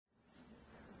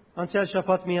Անցյալ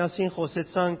շաբաթ միասին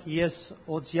խոսեցանք ես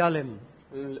օձյալ եմ։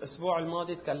 الأسبوع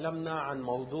الماضي تكلمنا عن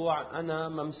موضوع أنا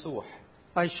ممسوح.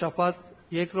 Այս շաբաթ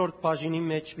երկրորդ բաժինի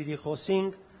մեջ պիտի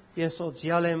խոսենք ես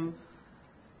օձյալ եմ,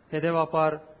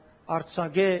 հետևաբար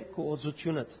արցագե քո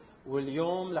օձությունդ։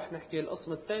 واليوم رح نحكي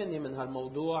القسم الثاني من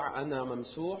هالموضوع أنا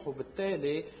ممسوح،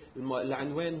 وبالتالي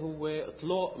العنوان هو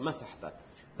اطلق مسحتك.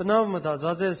 Բնավ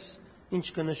մտածած ես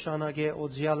ինչ կնշանակե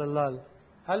օձյալը լալ։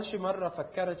 هل شي مرة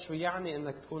فكرت شو يعني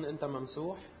إنك تكون أنت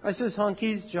ممسوح؟ Այսպես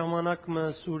հանկից ժամանակ մը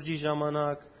սուրճի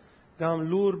ժամանակ կամ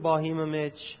լուր բահիմը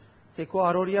մեջ թե քո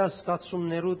առօրյա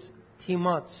սկացումներուդ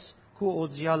թիմած քո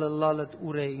օձյալը լալդ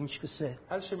ուր է ինչ կսե։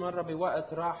 هل شي مرة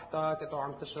بوقت راحتك أنت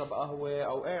عم تشرب قهوة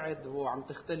أو قاعد وعم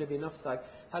تختلي بنفسك،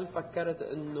 هل فكرت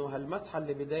إنه هالمسحة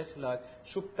اللي بداخلك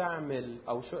شو بتعمل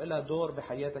أو شو إلها دور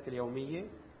بحياتك اليومية؟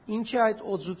 Ինչ է այդ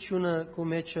օձությունը քո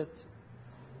մեջդ։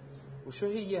 وشو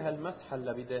هي هالمسحة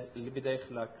اللي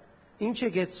بداخلك؟ Ինչ է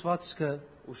գեցվածքը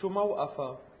وشو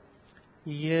موقفها؟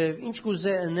 եւ ինչ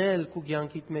կուզե անել քո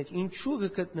կյանքիդ մեջ, ինչու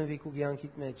կգտնվի քո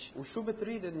կյանքիդ մեջ։ وشو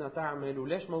بتريد إنها تعمل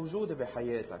وليش موجودة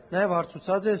بحياتك؟ Նաեւ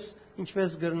հարցուցած ես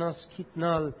ինչպես գրնաս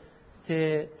գիտնալ թե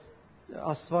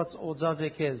Աստված օձած է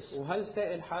քեզ։ وهل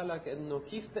سائل حالك إنه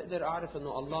كيف بقدر أعرف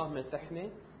إنه الله مسحني؟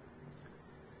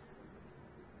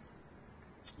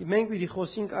 Մենք պիտի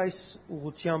խոսենք այս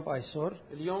ուղղությամբ այսօր։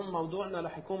 اليوم موضوعنا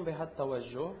رح يكون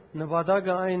بهالتوجه.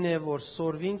 Նպատակը այն է, որ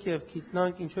սորվենք եւ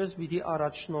գիտնանք ինչպես պիտի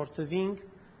առաջնորդվենք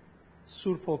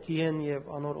Սուրբ Հոգիեն եւ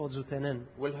անոր օձութենեն։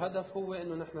 والهدف هو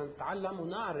إنه نحن نتعلم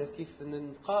ونعرف كيف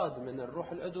ننقاد من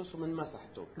الروح القدس ومن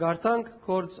مسحته. Գարտանք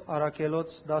Գործ Արաքելոց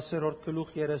 10-րդ գլուխ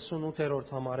 38-րդ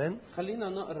համարեն։ خلينا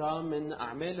نقرأ من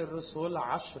أعمال الرسل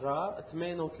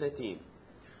 10:38.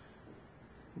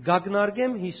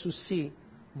 Գագնարգեմ Հիսուսի,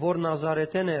 որ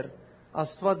Նազարեթեն էր,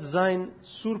 Աստված զայն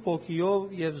Սուրբ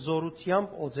Հոգիով եւ զորությամբ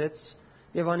օձեց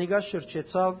եւ անիգա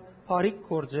շրջեցավ բարիք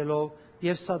կործելով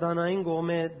եւ սատանային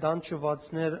գոմե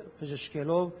դանչվածներ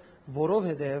բժշկելով,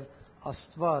 որովհետեւ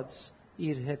Աստված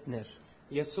իր հետն էր։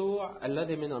 يسوع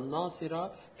الذي من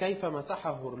الناصرة كيف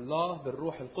مسحه الله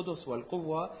بالروح القدس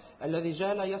والقوة، الذي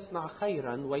جال يصنع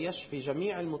خيرا ويشفي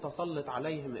جميع المتسلط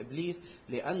عليهم إبليس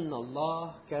لأن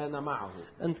الله كان معه.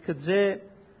 Ընդգծե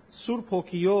Սուրբ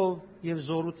Հոգիով եւ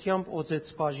զորությամբ օձեց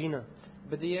բաժինը։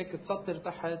 بدي اياك تسطر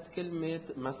تحت كلمة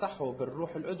مسحه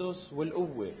بالروح القدس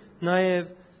والقوة. Նաեւ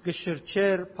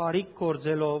գշրջեր բարիք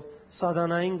կործելով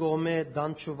սատանային գոմե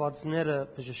դանչվածները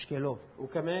բժշկելով։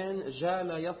 وكمان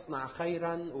جال يصنع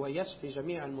خيرا ويشفي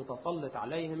جميع المتسلط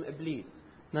عليهم إبليس.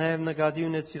 Նաև նկատի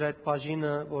ունեցիր այդ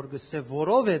բաժինը, որ գսե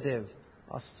որովհետև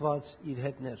Աստված իր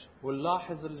հետն էր։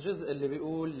 ونلاحظ الجزء اللي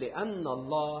بيقول لأن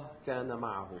الله كان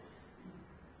معه.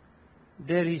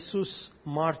 Դեր Հիսուս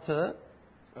մարդը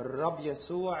الرب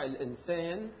يسوع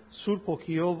الإنسان Սուրբ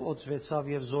Հոգիով օծվեցավ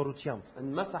եւ զորությամբ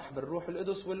انمسح بالروح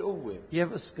القدس والقوة.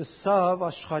 եւ սկսավ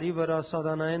աշխարի վրա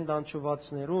սատանային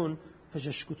դանչվածներուն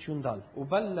բժշկություն տալ,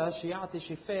 وبلش يعطي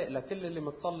شفاء لكل اللي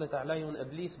متسلط عليهم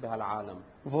إبليس بهالعالم.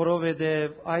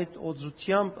 որովհետև այդ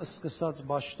օծությամբ սկսած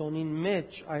ճաշտոնին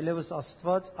մեջ այլևս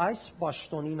Աստված այս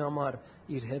ճաշտոնին համար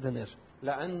իր հետն էր։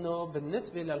 لأنه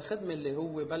بالنسبة للخدمة اللي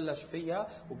هو بلش فيها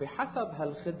وبحسب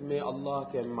هالخدمة الله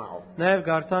كان معه. Նաև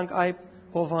գարտանք այ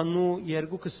Հովհաննու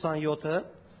 2:27-ը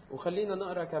وخلينا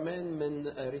نقرأ كمان من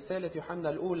رسالة يوحنا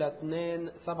الأولى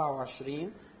 2:27.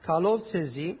 Քալով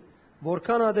ցեզի,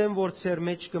 որքան ադեմ որ ծեր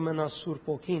մեջ կմնա Սուրբ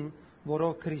Հոգին,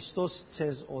 որով Քրիստոս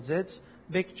ցեզ օձեց,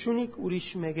 բեք ճունիկ ուրիշ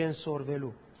մեկեն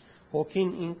սորվելու։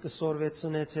 Հոգին ինք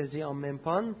կսորվեցնե ցեզի ամեն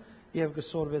բան եւ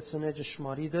կսորվեցնե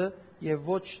ճշմարիտը եւ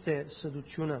ոչ թե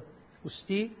սդությունը։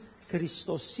 Ոստի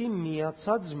Քրիստոսի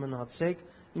միացած մնացեք,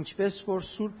 ինչպես որ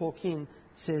Սուրբ Հոգին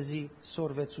ցեզի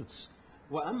սորվեցուց։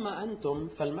 وأما أنتم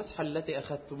فالمسحة التي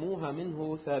أخذتموها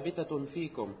منه ثابتة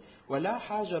فيكم، ولا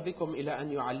حاجة بكم إلى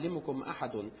أن يعلمكم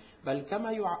أحد، بل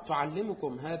كما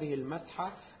تعلمكم هذه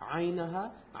المسحة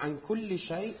عينها عن كل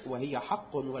شيء وهي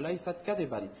حق وليست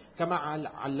كذبا، كما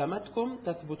علمتكم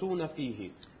تثبتون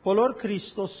فيه. Բոլոր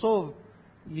Քրիստոսով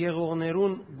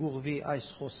եղողներուն գուղվի այս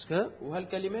խոսքը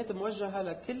وهالكلمات موجهة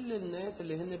لكل الناس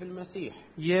اللي هن بالمسيح.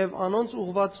 եւ անոնց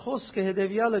ուղված խոսքը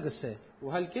հետեւյալը գսե.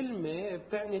 وهالكلمة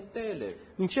بتعني التالي: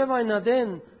 Ինչեւ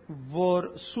այնադեն որ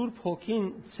Սուրբ Հոգին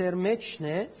ծեր մեջն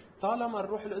է, طالما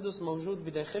الروح القدس موجود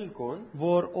بداخلكم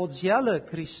որ օձյալը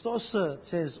Քրիստոսը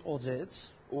ցեզ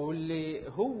օձեց, واللي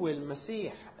هو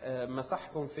المسيح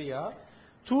مسحكم فيها،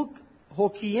 դուք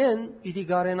հոգիեն պիտի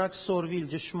գարենաք սորվիլ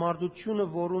ճշմարտությունը,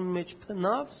 որուն մեջ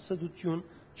փնավ սդություն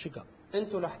չկա։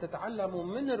 انتوا رح تتعلموا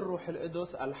من الروح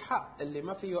القدس الحق اللي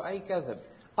ما فيه اي كذب.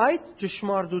 Այդ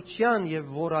ճշմարտության եւ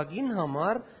որագին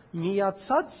համար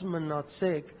միացած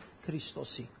մնացեք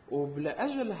Քրիստոսի։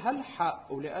 ولأجل هالحق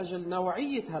ولأجل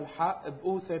نوعية هالحق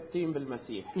بقوا ثابتين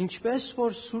بالمسيح. Ինչպես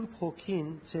որ Սուրբ Հոգին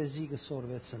ցեզի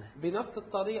գսորվեցնե։ بنفس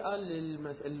الطريقة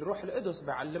اللي الروح القدس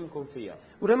بيعلمكم فيها.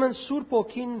 Ուրեմն Սուրբ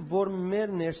Հոգին, որ մեր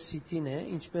ներսիտին է,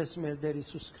 ինչպես մեր Տեր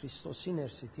Հիսուս Քրիստոսի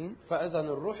ներսիտին, فإذا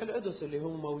الروح القدس اللي هو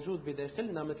موجود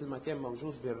بداخلنا مثل ما كان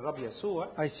موجود بالرب يسوع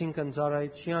այսինքն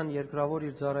ծառայության, երկրավոր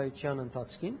իր ծառայության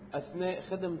ընթացքին, أثناء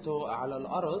خدمته على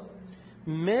الأرض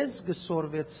մեզ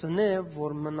գսորվեցնե,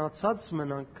 որ մնացած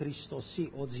մնանք Քրիստոսի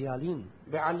օձյալին,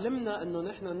 بيعلمنا انه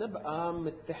نحن نبقى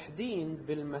متحدين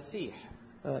بالمسيح.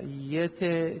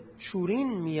 եթե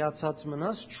ճուրին միացած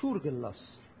մնաս, ճուր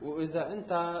գլաս, واذا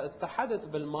انت اتحدت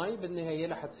بالمي بالنهايه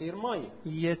رح تصير مي.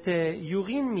 եթե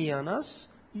յուղին միանաս,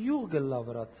 յուղ գլա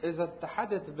վրատ, اذا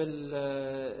اتحدت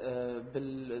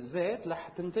بالزيت رح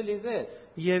تمتلي زيت.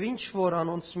 եւ ինչ որ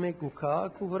անոնց մեկ գուքա,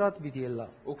 քու վրատ պիտի լա,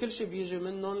 وكل شيء بيجي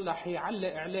منهم رح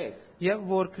يعلق عليك. եւ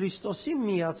որ Քրիստոսի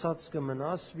միացած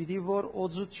կմնաս, պիտի որ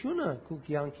օծությունը քու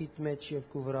կյանքիդ մեջ եւ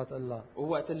քու վրատ լա,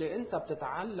 ووقت اللي انت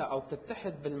بتتعلق او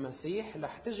بتتحد بالمسيح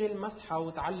رح تجي المسحه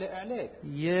وتعلق عليك.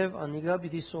 եւ անիգա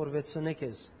պիտի սորվեցնե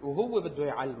քեզ։ وهو بده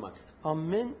يعلمك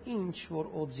Ամեն ինչ որ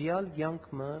օծյալ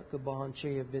կյանքը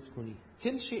կբահանչի եւ պետք ունի։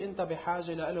 كل شيء انت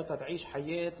بحاجه له تتعيش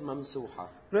حياه ممسوحه.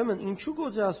 Ուրեմն ինչու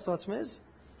գոձե Աստված մեզ,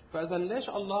 فاذا ليش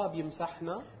الله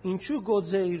بيمسحنا؟ ինչու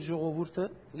գոձե իր ժողովուրդը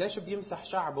ليش بيمسح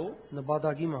شعبه؟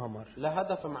 նպատակի համար։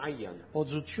 لهدف معين.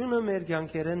 Օծությունը մեր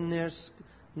կյանքերեն ներս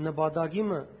նպատակի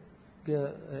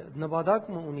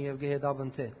նպատակը ունի եւ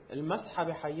գեհդաբնթե։ المسحة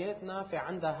بحياتنا في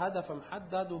عندها هدف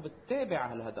محدد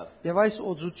وبتتابع هالهدف. Եվ այս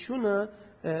օծությունը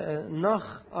նախ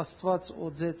Աստված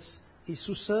օծեց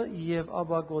Հիսուսը եւ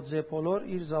ապա գոձե բոլոր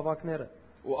իր զավակները։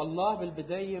 والله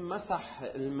بالبداية مسح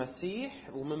المسيح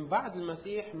ومن بعد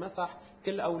المسيح مسح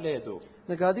كل أولاده.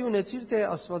 Նկատի ունեցիր թե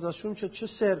Աստվածաշունչը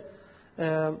չսեր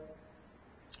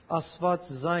Աստված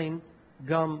զայն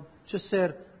կամ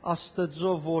չսեր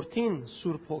Աստծո որդին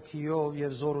Սուրբ Հոգիով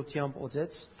եւ զորությամբ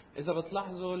օծեց, إذا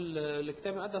بتلاحظوا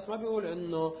الكتاب المقدس ما بيقول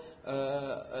إنه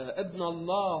ابن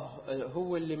الله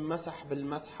هو اللي مسح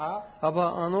بالمسحة. ապա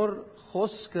անոր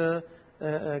խոսքը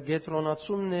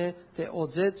գետրոնացումն է թե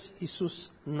օծեց Հիսուս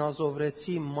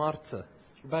Նազովրեցի մարդը։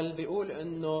 بل بيقول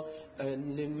إنه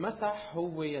اللي مسح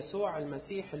هو يسوع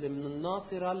المسيح اللي من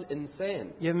الناصرة الإنسان.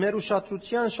 Եվ մեր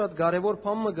ուշադրության շատ կարևոր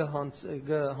բանը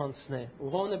գհանցնե,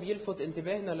 وهون بيلفت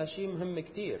انتباهنا لشيء مهم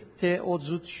كتير. թե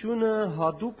օծությունը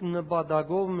հadouk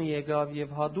նպատակով մի եկավ եւ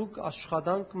հadouk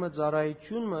աշխատանքը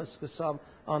ծառայությունը սկսավ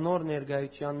անոր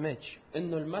ներգայության մեջ։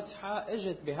 إنه المسحة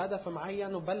إجت بهدف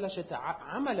معين وبلشت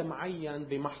عمل معين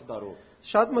بمحضره.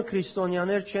 Շատ մը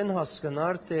քրիստոնյաներ չեն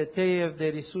հասկնար, թե թեև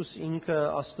Տեր Հիսուս ինքը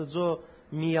Աստծո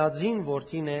միածին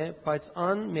որդին է, բայց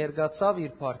ան մերգացավ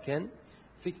իր փառքեն,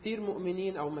 في كتير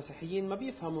مؤمنين أو مسيحيين ما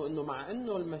بيفهموا إنه مع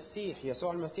إنه المسيح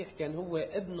يسوع المسيح كان هو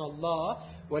ابن الله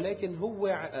ولكن هو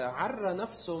عرى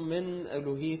نفسه من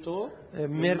ألوهيته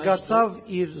մերգացավ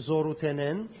իր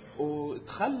զորութենեն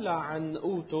وتخلى عن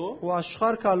قوته ու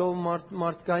աշխարհ կալով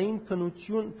մարդկային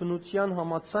բնության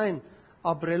համացայն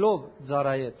ապրելով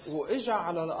ծառայեց, وإجا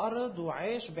على الأرض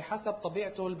وعاش بحسب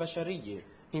طبيعته البشرية.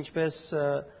 ինչպես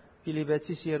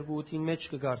Ֆիլիպեցիս 2:8-ին մեջ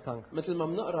կգարտանք։ مثل ما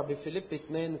بنقرا بفيليب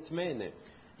 2:8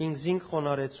 Ինքզինք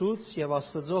խոնարեցուց եւ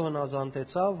Աստծո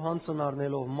հնազանդեցավ հանցն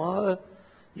առնելով մահը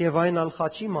եւ այն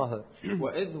ալխաչի մահը։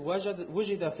 وإذ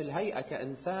وجد في الهيئة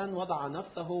كإنسان وضع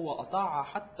نفسه وأطاع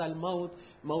حتى الموت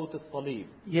موت الصليب.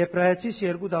 Եբրայեցիս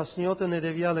 2:17-ը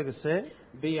ներդեվյալը գսե,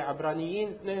 بعبرانيين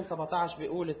 2:17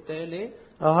 بيقول التالي: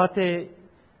 ահա թե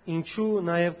ինչու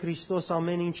նաեւ Քրիստոս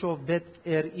ամեն ինչով պետք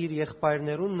էր իր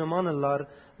եղբայրներուն նմանը լար,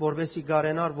 որբեսի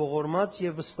գարենար ողորմած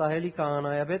եւ վստահելի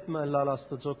քահանայապետ մըլալ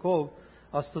Աստծոքով,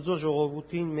 Աստծո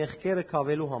ժողովրդին մեղքերը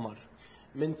քավելու համար։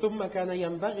 من ثم كان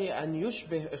ينبغي أن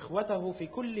يشبه إخوته في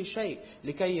كل شيء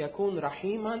لكي يكون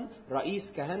رحيما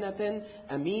رئيس كهنة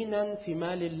أمينا في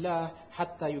مال الله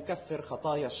حتى يكفر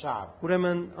خطايا الشعب.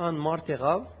 Ուրեմն ան մարդ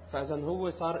եղավ, فإذا هو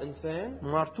صار إنسان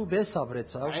մարդու պես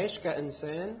ապրեցավ, عاش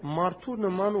كإنسان մարդու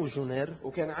նման ուժուներ,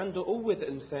 وكان عنده قوة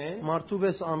إنسان մարդու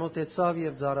պես անոտեցավ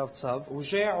եւ ծարավցավ,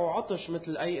 وجاع وعطش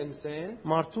مثل أي إنسان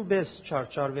մարդու պես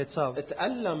չարչարվեցավ,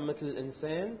 تألم مثل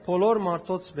الإنسان բոլոր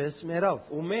մարդոց պես մեռավ։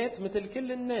 ومات مثل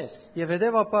كل الناس. Եվ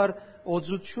հետևաբար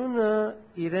օծությունը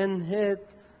իրեն հետ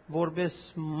որպես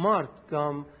մարդ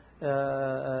կամ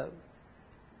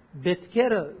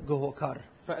բետքերը գողոքար։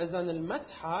 فإذا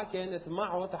المسحة كانت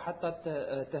معه حتى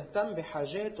تهتم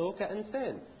بحاجاته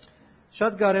كإنسان.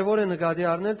 Շատ կարևոր է նկատի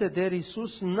առնել, թե Տեր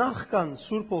Հիսուս նախքան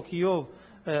Սուրբ Հոգիով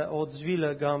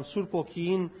օծվիլը կամ Սուրբ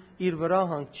Հոգին իր վրա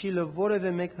հանգչիլը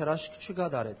որևէ մեկ հրաշք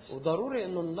չկատարեց։ وضروري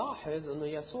انه نلاحظ انه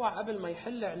يسوع قبل ما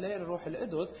يحل عليه الروح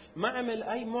القدس ما عمل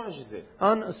اي معجزه.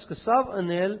 Ան սկսավ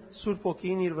ընել Սուրբ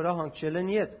Օքին իր վրա հանգչելն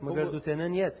իդ,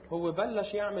 մգրդութենն իդ։ هو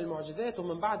بلش يعمل معجزات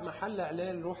ومن بعد ما حل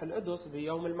عليه الروح القدس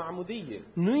بيوم المعموديه.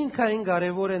 Նույնքային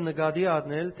կարևոր է նկատի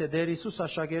առնել, թե Տեր Հիսուս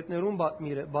աշակերտներուն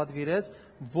պատվիրեց,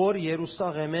 որ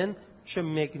Երուսաղեմեն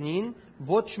չմեկնին,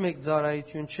 ոչ մեկ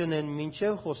ծառայություն չնեն,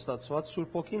 մինչև խոստացված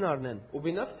Սուրբ Օքին առնեն։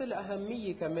 وبنفس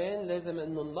الأهمية كمان لازم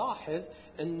انه نلاحظ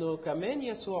انه كمان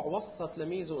يسوع وصى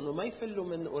تلاميذه انه ما يفلوا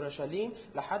من اورشليم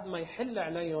لحد ما يحل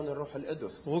عليهم الروح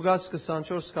القدس. Ղուկաս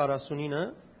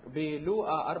 24:49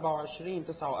 بلوقا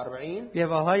 24:49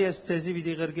 Եվ ահա ես ցեզի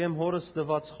պիտի ղրգեմ հորս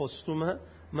տված խոստումը,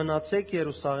 մնացեք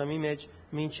Երուսաղեմի մեջ,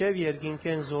 մինչև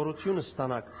երկինքեն զորությունը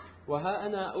ստանաք։ وها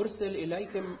أنا أرسل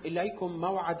إليكم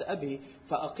موعد أبي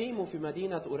فأقيموا في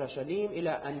مدينة أورشليم إلى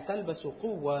أن تلبسوا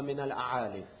قوة من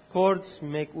الأعالي. Կորց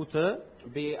 1:8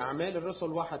 بأعمال الرسل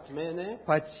 1:8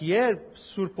 Բայց երբ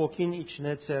Սուրբ Օքին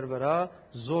իջնեց ձեր վրա,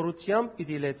 զորությամբ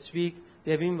պիտի լեցվիք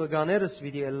եւ իմ վկաներս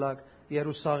պիտի ելլակ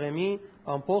Երուսաղեմի,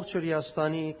 ամբողջ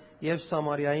Հրեաստանի եւ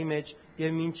Սամարիայի մեջ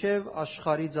եւ մինչեւ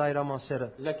աշխարհի ծայրամասերը։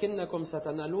 لكنكم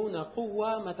ستنالون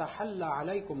قوة متى حل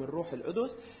عليكم الروح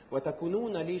القدس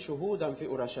وتكونون لي شهودا في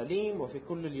أورشليم وفي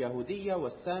كل اليهودية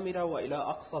والسامرة وإلى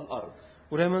أقصى الأرض.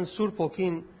 Ուրեմն Սուրբ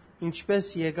Օքին ինչպես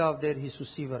եկավ Տեր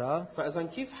Հիսուսի վրա, فإذا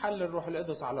كيف حل الروح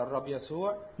القدس على الرب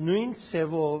يسوع؟ նույն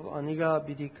ցևով անիգա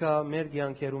պիտի կա մեր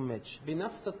կյանքերում մեջ։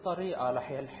 بنفس الطريقة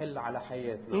رح يحل على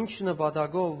حياتنا. Ինչ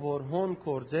նպատակով որ հոն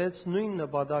կործեց, նույն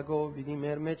նպատակով պիտի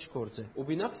մեր մեջ կործե։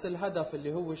 وبنفس الهدف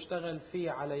اللي هو اشتغل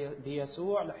فيه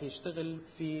بيسوع رح يشتغل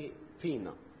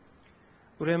فينا.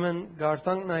 Ուրեմն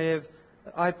գարտանք նաև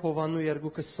այ Հովաննու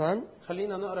 2:20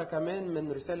 خلينا نقرا كمان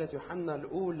من رسالة يوحنا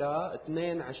الأولى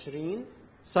 22.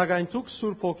 Սակայն դուք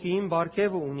Սուրբ Օքին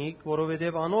բարգեւը ունիք,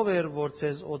 որովհետև անով էր որ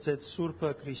ցեզ օծեց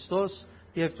Սուրբը Քրիստոս,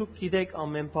 եւ դուք գիտեք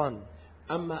ամեն բան։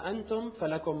 أما أنتم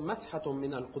فلكم مسحة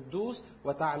من القدوس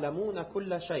وتعلمون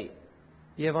كل شيء.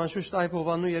 Եվ անշուշտ այ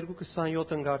Հովաննու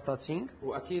 2:27-ն գարտացինք։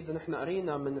 وأكيد نحن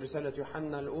قرينا من رسالة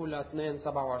يوحنا الأولى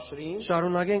 2:27.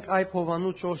 Շարունակենք այ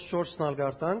Հովաննու 4:4-ն ալ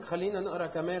գարտանք։ خلينا نقرا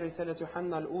كمان رسالة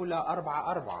يوحنا الأولى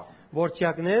 4:4.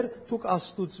 Որդյակներ, դուք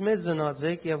Աստուծմե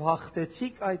ծնածեք եւ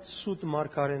հաղթեցիք այդ սուտ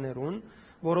մարգարեներուն,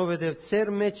 որովհետև ծեր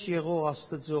մեջ եղող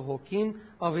Աստծո հոգին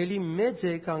ավելի մեծ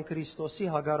է, քան Քրիստոսի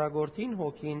հագարագորտին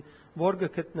հոգին, որ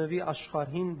գտնվի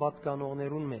աշխարհին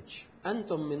պատկանողներուն մեջ։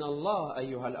 أنتم من الله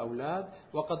أيها الأولاد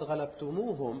وقد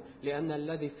غلبتموهم لأن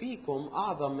الذي فيكم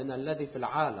أعظم من الذي في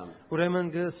العالم. Ուրեմն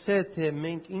գսե թե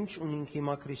մենք ինչ ունենք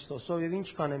հիմա Քրիստոսով եւ ինչ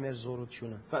կան մեր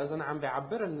զորությունը։ فإذا عم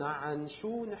بيعبر لنا عن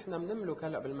شو نحن بنملك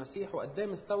هلا بالمسيح وقد ايه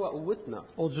مستوى قوتنا.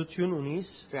 Օծություն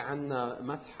ունիս, في عنا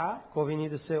مسحة. կովինի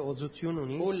դսե օծություն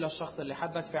قول ունիս, للشخص اللي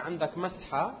حدك في عندك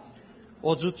مسحة.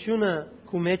 օծությունը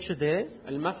քու մեջը դե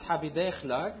المسحة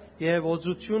بداخلك եւ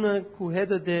օծությունը քու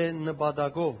հետը դե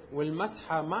նպատակով։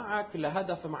 والمسحة معك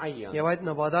لهدف معين. Եվ այդ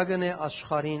նպատակն է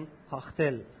աշխարհին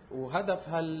հաղթել։ وهدف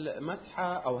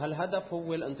هالمسحة أو هالهدف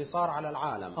هو الانتصار على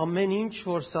العالم. Ամեն ինչ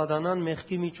որ սատանան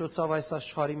մեղքի միջոցով այս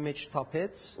աշխարհի մեջ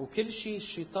թափեց, وكل شيء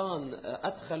الشيطان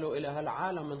أدخله إلى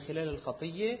هالعالم من خلال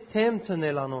الخطية թեմ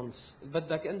տնել անոնց։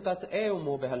 بدك أنت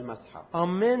تقاومه بهالمسحة.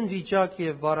 Ամեն վիճակ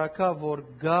եւ բարակա որ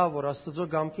գա, որ Աստծո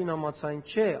գամքին համացայն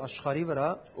չէ աշխարհի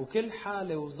վրա, وكل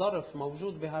حالة وظرف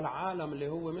موجود بهالعالم اللي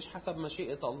هو مش حسب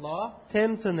مشيئة الله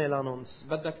թեմ տնել անոնց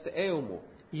بدك تقاومه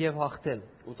եւ հաղթել։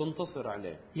 وتنتصر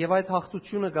عليه. Եվ այդ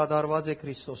հաղթությունը կատարված է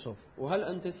Քրիստոսով։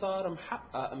 وهالانتصار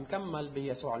محقق مكمل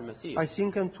بيسوع المسيح.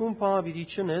 Այսինքն թուն բանը պիտի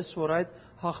չնես, որ այդ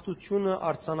հաղթությունը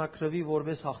արցանակրվի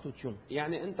որպես հաղթություն։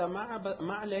 يعني انت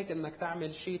ما عليك انك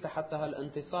تعمل شيء حتى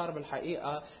هالانتصار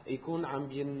بالحقيقه يكون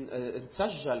عم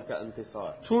يتسجل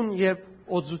كانتصار. Թուն երբ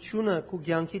օծությունը քու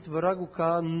կյանքիդ վրա կա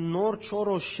նոր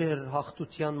չորոշեր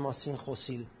հաղթության մասին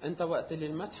խոսիլ։ انت وقت اللي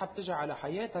المسحه بتجي على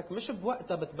حياتك مش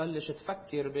بوقتها بتبلش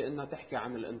تفكر بانها تحكي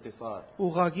عن الانتصار.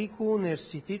 Ուղագի քու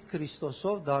ներսիտիդ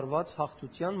Քրիստոսով դարված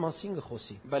հաղթության մասին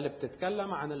կխոսի։ بل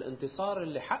بتتكلم عن الانتصار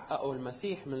اللي حققه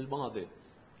المسيح من الماضي.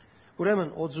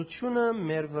 Ուրեմն օծությունը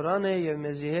մեր վրան է եւ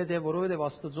մեզի հետ է, որովհետեւ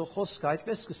Աստծո խոսքը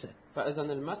այդպես կսե։ فاذا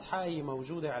المسحه هي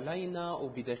موجوده علينا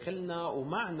وبداخلنا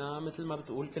ومعنا مثل ما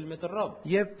بتقول كلمه الرب.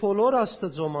 Եվ բոլոր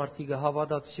Աստծո մարդիկը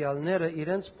հավատացյալները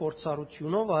իրենց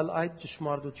փորձառությունով այդ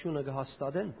ճշմարտությունը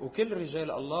կհաստատեն։ وكل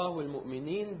رجال الله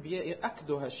والمؤمنين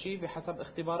بيأكدوا هالشيء بحسب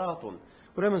اختباراتهم.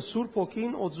 Ուրեմն Սուրբ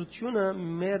Օքին օծությունը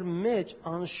մեր մեջ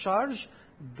անշարժ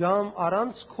գամ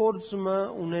առանց կորձը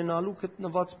ունենալու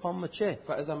գտնված բանը չէ։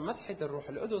 فاذا مسحه الروح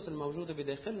القدس الموجوده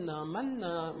بداخلنا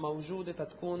منا موجوده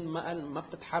تكون ما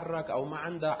بتتحرك او ما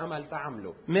عندها عمل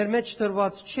تعمله. Մեր մեջ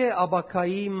դրված չէ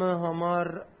աբակայի համար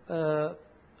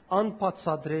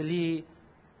անբացատրելի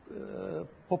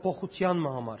փոփոխության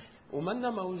համար։ ومنا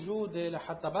موجودة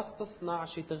لحتى بس تصنع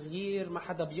شي تغيير ما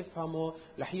حدا بيفهمه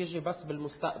رح يجي بس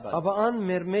بالمستقبل. Ապա ան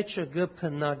մեր մեջը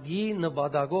գփնագի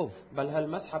նպատակով, بل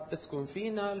هالمسحة بتسكن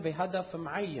فينا بهدف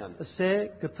معين. ասե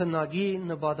գփնագի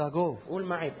նպատակով, قول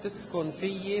معي بتسكن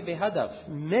فيي بهدف.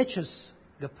 մեջս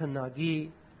գփնագի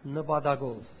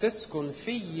նպատակով։ تسكن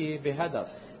فيي بهدف.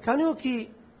 Քանի օքի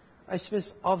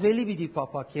այսպես ավելի պիտի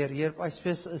փապակեր, երբ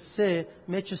այսպես ասե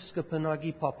մեջս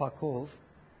գփնագի փապակով,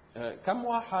 كم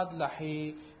واحد رح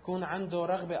يكون عنده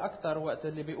رغبة أكثر وقت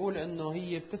اللي بيقول إنه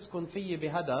هي بتسكن فيي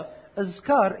بهدف.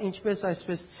 զգար ինչպես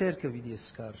այսպես ցերկը պիտի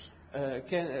զգար։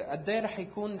 كان قد ايه رح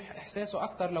يكون احساسه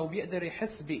اكثر لو بيقدر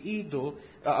يحس بايده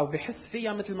او بحس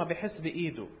فيها مثل ما بحس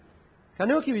بايده.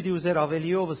 Քանի օքի պիտի ուզեր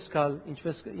ավելիով զգալ,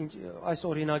 ինչպես այս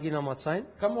օրինագին համաձայն,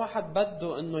 كم واحد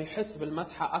بده انه يحس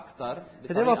بالمسحه اكثر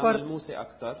هدفع بطريقه بار- ملموسه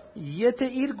اكثر. եթե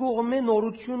իր կողմէ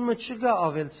նորությունը չկա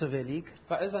ավելցվելիք,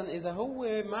 فاذا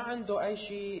هو ما عنده اي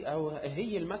شيء او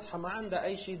هي المسحه ما عندها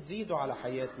اي شيء تزيده على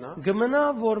حياتنا،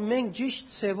 գմնա որ մենք ճիշտ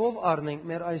ցևով առնենք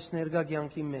մեր այս ներգա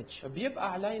կյանքի մեջ։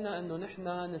 بيبقى علينا انه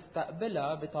نحن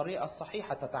نستقبلها بطريقه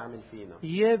الصحيحه تتعامل فينا.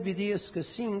 Եվ պիտի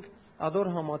սկսենք ադոր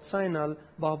համացայնալ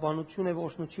բահբանություն եւ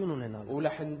օշնություն ունենալ։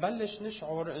 ورح نبلش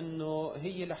نشعر انه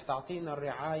هي رح تعطينا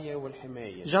الرعايه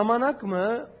والحمايه.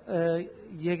 Ժամանակը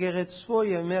եկեղեցու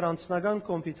եւ մեր անձնական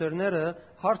կոմպյուտերները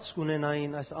հարց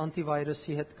կունենային այս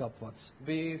անտիվիրուսի հետ կապված։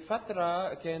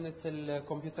 بفترة كانت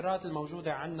الكمبيوترات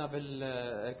الموجودة عندنا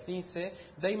بالكنيسة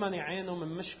دايما يعانوا من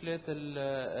مشكلة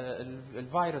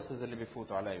الفيروسز اللي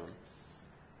بيفوتوا عليهم.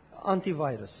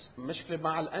 Անտիվիրուս։ مشكلة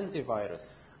مع الانتي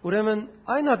فيروس. Ուրեմն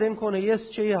այն ադեմքոնը ես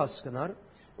չէի հասկնար,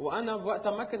 وانا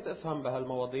بوقتها ما كنت افهم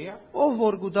بهالمواضيع، ով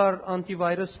որ գուդար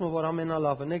անտիվիրուսը որ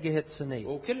ամենալավն է գեհեցնեի։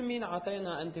 وكل مين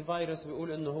عطينا انتي فيروس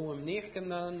بيقول انه هو منيح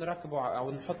كنا نركبه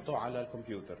او نحطه على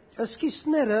الكمبيوتر.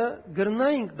 Սկիզբները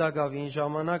գրնայինք դակավին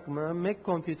ժամանակը մեկ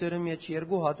կոմպյուտերի մեջ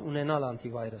երկու հատ ունենալ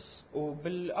անտիվիրուս։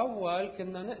 وبالاول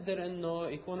كنا نقدر انه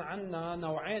يكون عندنا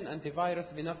نوعين انتي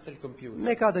فيروس بنفس الكمبيوتر.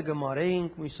 Մեկ հատը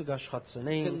գմարեինք, մյուսը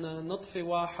գաշխացնեինք, كنا نطفي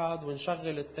واحد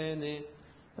ونشغل الثاني.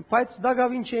 բայց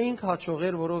դակավին չէինք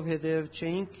հաջողեր, որովհետև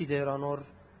չէինք գիտեր անոր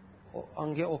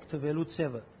անգե օգտվելու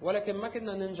ցևը։ ولكن ما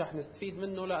كنا ننجح نستفيد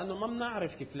منه لانه ما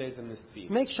بنعرف كيف لازم نستفيد.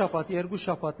 Մեկ շաբաթ, երկու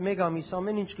շաբաթ, մեկ ամիս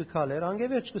ամեն ինչ կքալեր,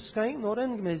 անգևերջ կսկային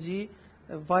նորեն մեզի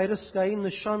վիրուս կային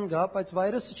նշան գա, բայց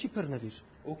վիրուսը չի բռնվիր։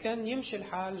 وكان يمشي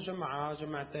الحال جمعة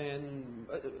جمعتين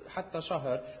حتى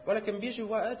شهر، ولكن بيجي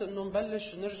وقت انه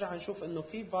نبلش نرجع نشوف انه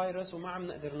في فيروس وما عم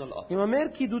نقدر نلقط. Հիմա մեր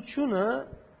գիտությունը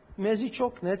մեզի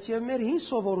չօգնեց եւ մեր հին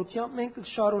սովորությամբ մենք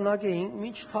կշարունակեինք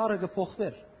մինչ թարը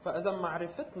կփոխվեր։ فاذا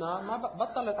معرفتنا ما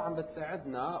بطلت عم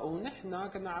بتساعدنا ونحن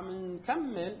كنا عم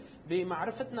نكمل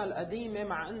بمعرفتنا القديمة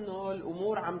مع انه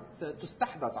الامور عم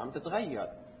تستحدث عم تتغير.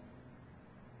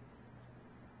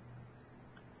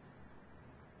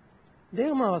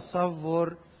 Դեղը ասավ,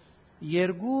 որ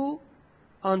երկու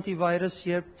անտիվիրուս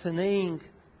երբ տնեինք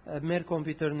մեր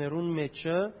կոմպյուտերներուն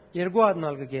մեջը, երկու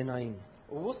հատնալ կգենային։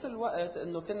 ووصل وقت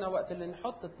انه كنا وقت اللي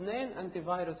نحط اثنين انتي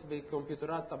فيروس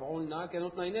بالكمبيوترات تبعولنا كانوا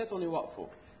اثنيناتهم يوقفوا.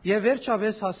 Եվ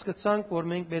վերջապես հասկացանք, որ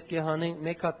մենք պետք է հանենք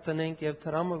մեկ հատ տնենք եւ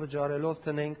դրամը վճարելով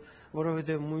տնենք,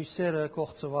 որովհետեւ մույսերը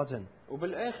կողծված են։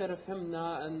 وبالاخر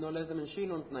فهمنا انه لازم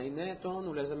نشيلهم اثنيناتهم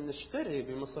ولازم نشتري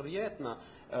بمصرياتنا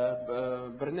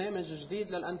برنامج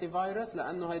جديد للانتي فيروس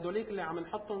لانه هيدوليك اللي عم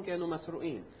نحطهم كانوا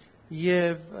مسروقين.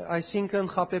 Եվ այսինքն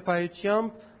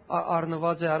խապեպայությամբ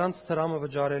առնված է առանց դրամը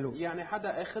վճարելու։ يعني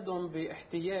حدا اخذهم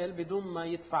باحتيال بدون ما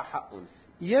يدفع حقهم.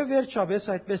 Եվ վերջապես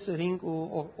այդպես ըրինք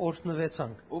ու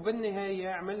օրհնվեցանք։ وبالنهايه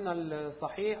عملنا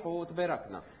الصحيح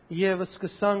وتباركنا. Եվ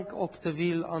սկսանք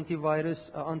օգտվել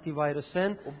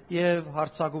անտիվիրուսեն եւ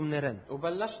հարցակումներեն։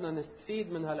 وبلشنا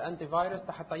نستفيد من هالانتي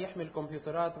فيروس حتى يحمي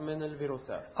الكمبيوترات من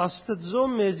الفيروسات. Աստծո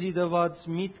մեզի դված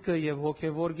միտքը եւ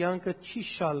հոգեվոր կյանքը չի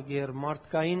շալգեր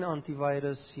մարդկային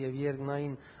անտիվիրուս եւ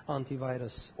երկնային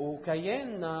անտիվիրուս։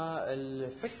 وكياننا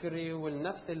الفكري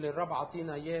والنفسي اللي الرب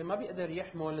عطينا اياه ما بيقدر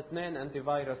يحمل الاثنين انتي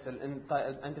فيروس،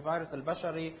 الانتي فيروس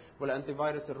البشري والانتي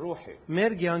فيروس الروحي.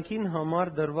 Մեր կյանքին համար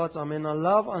դրված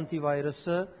ամենալավ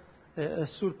անտիվիրուսը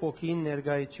Սուրբ Օքին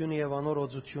ներկայությունը եւ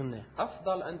անորոծությունն է։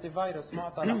 افضل انتي فيروس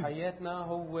معطى لحياتنا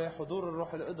هو حضور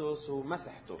الروح القدس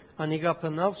ومسحته. Անիգա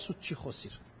փնավ սուտ չի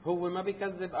խոսիր։ هو ما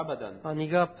بيكذب ابدا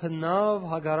Անիգա փնավ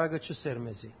հագարակը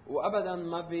չսերմեզի։ وابدا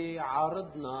ما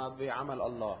بيعارضنا بعمل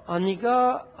الله. Անիգա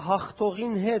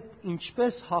հաղթողին հետ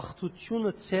ինչպես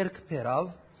հաղթությունը ցերկ բերավ,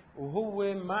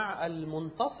 وهو مع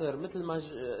المنتصر مثل ما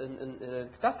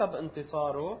اكتسب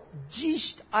انتصاره.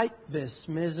 Ճիշտ այդպես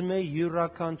մեզ մե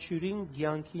յուրաքանչյուրին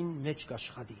ցանկին մեջ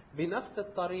կաշխատի։ بنفس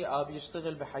الطريقة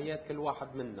بيشتغل بحياة كل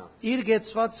واحد منا. Իր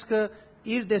գեցվածքը,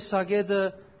 իր դեսագետը,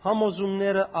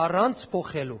 համոզումները առանց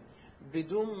փոխելու։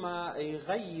 بدون ما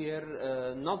يغير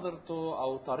نظرته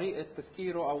أو طريقة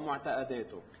تفكيره أو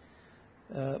معتقداته.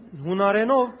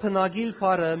 Հունարենով փնագիլ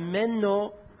բառը մեննո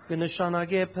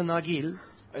կնշանակե փնագիլ,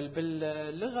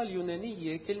 باللغة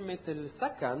اليونانية كلمة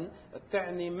السكن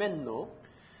بتعني منه،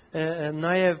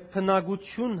 նաև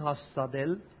փնագություն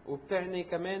հաստատել, وبتعني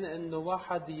كمان انه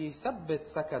واحد يثبت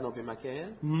سكنه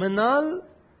بمكان، մնալ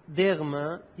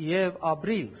դեղմը եւ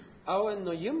ապրիլ։ او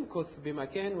انه يمكث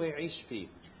بمكان ويعيش فيه.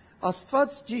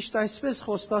 Աստված ճիշտ այսպես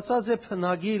խոստացած է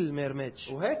փնագիլ մեր մեջ։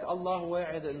 وهيك الله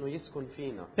واعد انه يسكن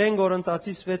فينا. Պեն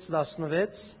Կորինթացիս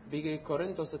 6:16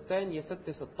 بكورنثوس الثانية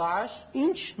 6:16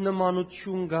 Ինչ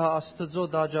նմանություն կա Աստծո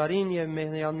դաջարին եւ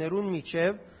մեհյաներուն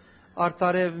միջև,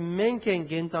 արդարև մենք են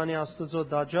գենտանի Աստծո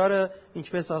դաջարը,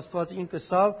 ինչպես Աստված ինքը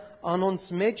սավ, անոնց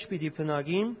մեջ պիտի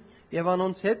փնագիմ եւ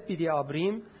անոնց հետ պիտի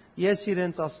ապրիմ, ես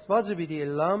իրենց Աստվածը պիտի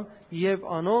ելամ եւ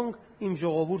անոնք իմ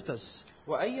ժողովուրդս։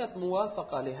 وأية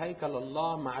موافقة لهيكل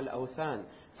الله مع الأوثان،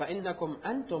 فإنكم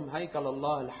أنتم هيكل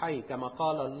الله الحي كما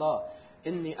قال الله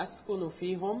إني أسكن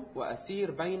فيهم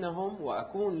وأسير بينهم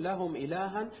وأكون لهم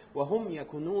إلها وهم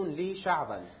يكونون لي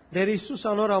شعبا. Դեր Հիսուս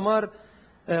անոր համար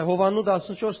Հովաննու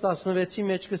 14:16-ի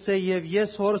մեջ կսե եւ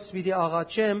ես հորս պիտի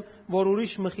աղաչեմ, որ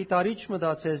ուրիշ մխիթարիչ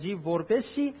մտածեզի,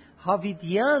 որպեսի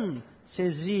հավիդյան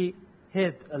ցեզի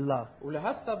հետ ըլլա։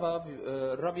 ولهالسبب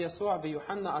الرب يسوع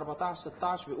بيوحنا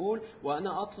 14:16 بيقول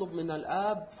وأنا أطلب من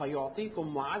الآب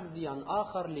فيعطيكم معزيا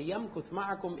آخر ليمكث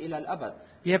معكم إلى الأبد.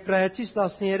 Եբրայեցիս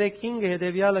 13:5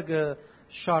 հետևյալը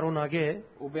կշարունակե.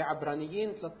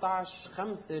 وبعبرانيين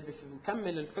 13:5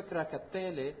 بكمل الفكرة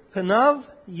كالتالي: Փնավ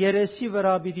երեսի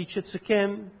վրա պիտի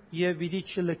չցկեմ եւ պիտի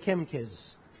չլքեմ քեզ։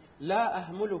 لا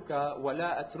أهملك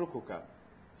ولا أتركك.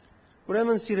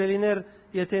 Ուրեմն սիրելիներ,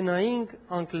 եթե նայենք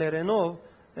անգլերենով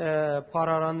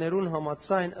պարարաններուն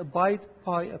համացայն abide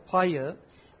pie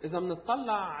إذا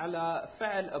بنطلع على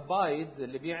فعل abide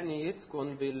اللي بيعني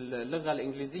يسكن باللغة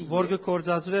الإنجليزية، որ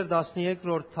կգործածվեր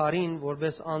 13-րդ դարին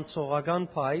որպես անցողական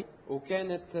pie,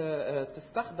 وكانت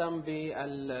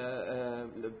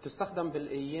تستخدم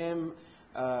بالأيام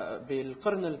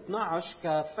بالقرن ال 12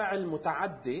 كفعل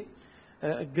متعدي،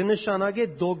 կնշանակե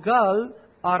դոգալ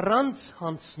առանց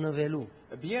հանցնվելու։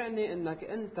 بيعني انك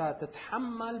انت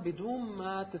تتحمل بدون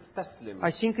ما تستسلم.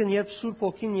 Այսինքն երբ Սուրբ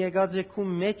Օքին եկած է քու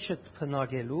մեջդ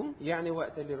փնագելու, يعني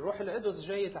وقت اللي الروح القدس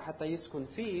جاي حتى يسكن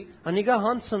فيك، անիկա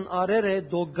հանցն արեր է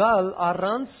դոգալ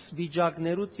առանց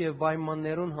վիճակներուտ եւ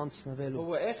պայմաններուն հանցնվելու։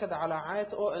 هو اخذ على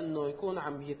عاتقه انه يكون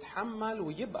عم يتحمل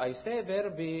ويبقى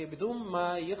يثابر بدون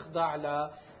ما يخضع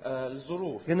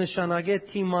للظروف. կնշանակե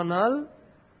թիմանալ,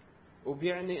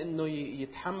 وبيعني انه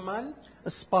يتحمل،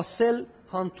 սпасել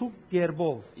հանդուկ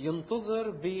գերբով։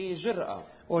 ينتظر بجرأة.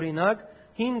 Օրինակ,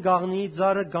 հին գաղնի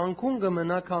ծառը գանքուն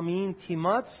կմնա կամին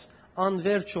թիմած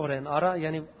անվերջորեն, արա,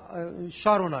 يعني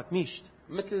շարունակ միշտ։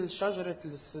 مثل شجرة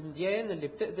السنديان اللي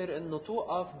بتقدر انه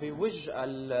توقف بوجه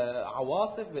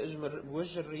العواصف،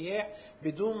 بوجه الرياح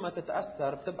بدون ما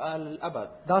تتأثر، بتبقى للأبد.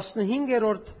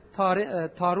 15-րդ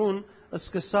թարուն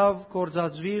սկսավ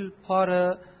կորձածվիլ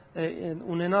փարը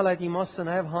ունենալ այդ իմաստը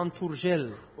նաև հանդուրժել։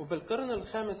 وبالقرن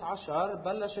الخامس عشر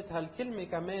بلشت هالكلمة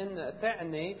كمان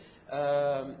تعني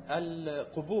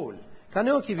القبول،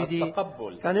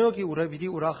 التقبل. Կանեոքի ուրախ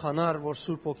ուրախանար, որ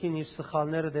Սուրբ Օքին իր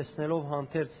սխալները տեսնելով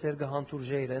հանդերձ դեր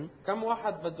կհանդուրժեին։ كم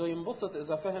واحد بده ينبسط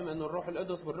إذا فهم إنه الروح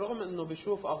القدس بالرغم إنه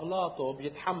بيشوف أغلاطه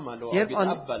بيتحمله أو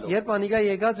بيتقبله. Երբ անիկա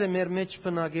եկած է մեր մեջ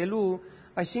փնագելու,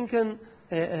 այսինքն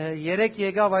երեք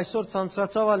եկավ այսօր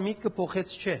ցանցրացավ, միտքը փոխեց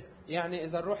չէ։ يعني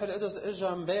إذا الروح القدس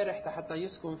إجا امبارح حتى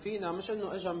يسكن فينا، مش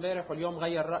إنه إجا امبارح واليوم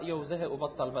غير رأيه وزهق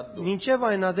وبطل بده. Մինչև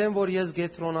այն ադեմ, որ ես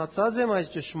գետրոնացած եմ այս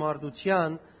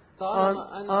ճշմարտության,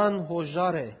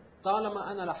 անհոժար է։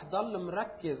 طالما أنا رح ضل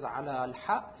مركز على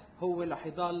الحق، هو رح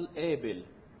يضل قابل.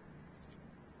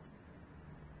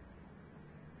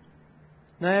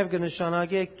 Նաև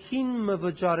կնշանակե քին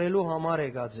մվճարելու համար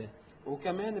եկած է։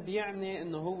 وكمان بيعني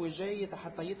انه هو جاي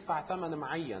حتى يدفع ثمن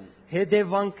معين،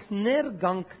 Հետևանքներ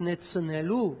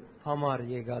կանգնեցնելու համար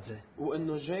եկած է։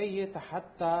 وانه جاي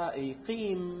حتى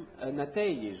يقيم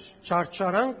نتائج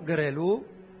Չարչարանք գրելու,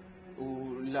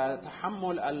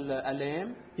 ولتحمل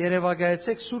الآلام.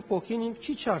 Երևակայեցեք Սուրբ Օքին ինք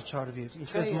չի չարչարվիր,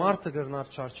 ինչպես մարդը գրնար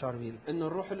չարչարվիլ։ انه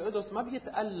الروح القدس ما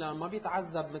بيتألم، ما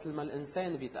بيتعذب مثل ما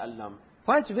الانسان بيتألم.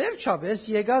 Բայց վերջապես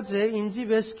եկած է ինձի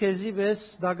պես քեզի պես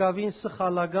դակավին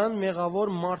սխալական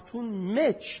մեղավոր մարդուն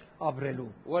մեջ ապրելու։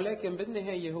 ولكن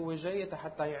بالنهاية هو جاي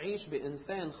حتى يعيش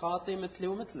بإنسان خاطئ مثلي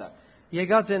ومثلك.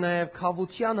 Եկած է նաև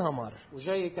քավության համար։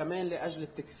 وجاي كمان لأجل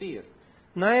التكفير.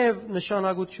 Նաև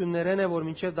նշանակություններն է, որ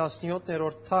մինչև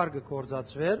 17-րդ թարգը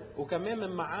կործածվեր, وكمان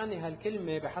من معاني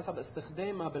هالكلمة بحسب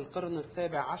استخدامها بالقرن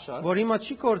السابع عشر որ հիմա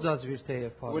չի կործածվիր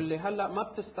թեև բառը։ واللي هلا ما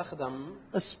بتستخدم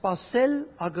Սպասել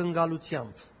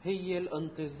ակնկալությամբ։ هي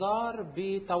الانتظار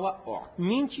بتوقع.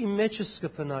 Մինչ իմ մեջս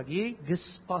կփնագի,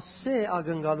 գսպասե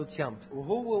ակնկալությամբ։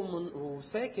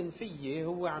 وساكن فيي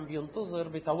هو عم بينتظر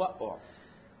بتوقع.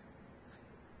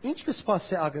 Ինչ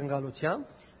կսպասե ակնկալությամբ։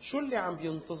 شو اللي عم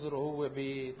بينتظره هو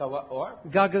بتوقع؟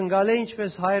 Գագնգալե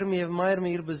ինչպես հայրը եւ մայրը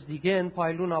իր բզդիգեն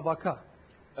փայլուն աբակա։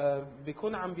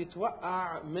 بيكون عم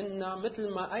بيتوقع منا مثل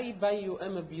ما اي بي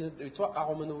وام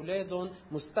بيتوقعوا من اولادهم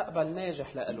مستقبل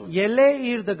ناجح لهم. Ելե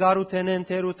իր դգարութենեն,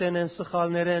 թերութենեն,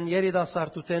 սխալներեն,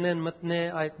 երիտասարդութենեն մտնե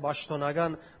այդ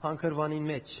ճշտոնական հանքրվանին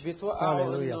մեջ։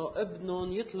 بيتوقعوا انه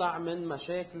ابنهم يطلع من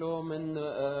مشاكله من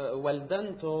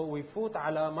ولدنته ويفوت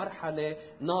على مرحله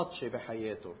ناضجه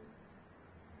بحياته.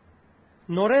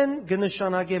 Նորեն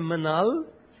գնշանագե մնալ,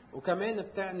 وكمان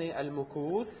بتعني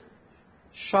المكوث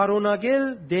շարունակել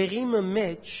դեղի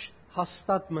մեջ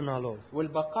հաստատ մնալով։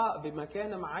 والبقاء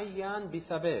بمكان معين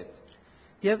بثبات.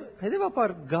 Եվ հետեւաբար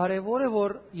կարևոր է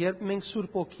որ երբ մենք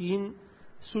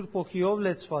Սուրբ Օքիով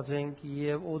լեցված ենք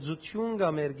եւ օծություն կա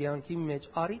մեր կյանքի մեջ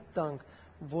արիտ տանք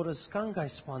որը սկանք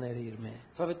այս բաները իր մեջ։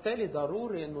 فبالتالي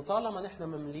ضروري انه طالما نحن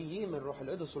ممليين من روح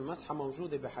القدس والمسحه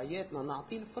موجوده بحياتنا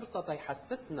نعطيه الفرصه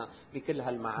تيحسسنا بكل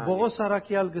هالمعاني. Բողոս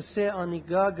Արաքյալ գսե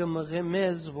անիգա գմղե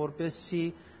մեզ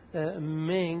որպեսի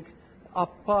մենք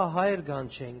ապա հայր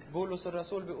գանչենք։ بولس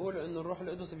الرسول بيقول انه الروح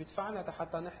القدس بيدفعنا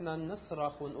حتى نحن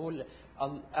نصرخ ونقول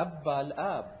الاب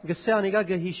الاب. Գսե անիգա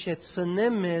գհիշեցնե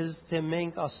մեզ թե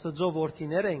մենք Աստծո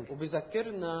որդիներ ենք։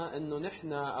 وبذكرنا انه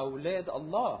نحن اولاد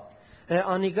الله.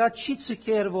 Անիգա չի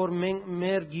ցկեր որ մենք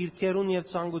մեր գիրքերուն եւ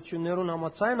ցանկություններուն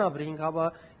համացայն ապրենք, հապա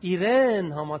իրեն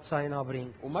համացայն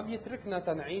ապրենք։ وما بيتركنا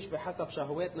تنعيش بحسب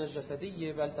شهواتنا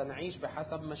الجسديه بل تنعيش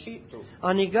بحسب مشيئته.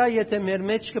 Անիգա եթե մեր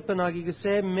մեջ կպնագի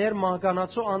գսե մեր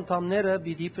մահկանացու անդամները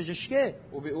պիտի բժշկե։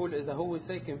 وبيقول اذا هو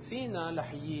ساكن فينا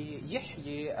رح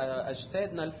يحيي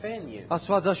اجسادنا الفانيه.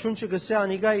 Աստվածաշունչը գսե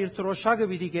անիգա իր տրոշակը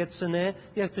պիտի գեցնե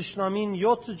եւ թշնամին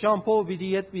 7 ջամփով պիտի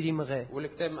իդ պիտի մղե։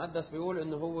 والكتاب المقدس بيقول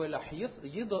انه هو رح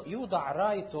يوضع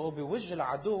رايته بوجه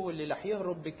العدو اللي رح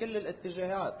يهرب بكل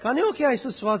الاتجاهات. Քանի օքի այս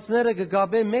սվածները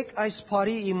կգաբե մեկ այս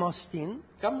բարի իմաստին,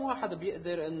 كم واحد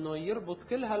بيقدر انه يربط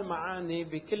كل هالمعاني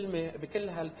بكل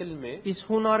هالكلمه؟ իսկ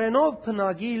հունարենով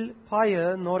փնագիլ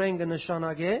փայը նորեն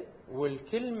կնշանակե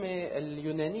والكلمه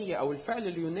اليونانيه او الفعل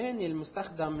اليوناني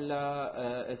المستخدم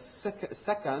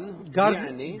للسكن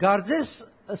يعني գարձես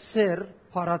սեր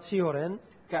փարացիորեն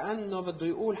كانه بده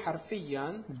يقول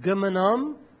حرفيا գմնամ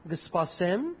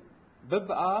գսպասեմ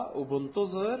ببقى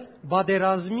وبنتظر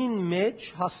բادերազմին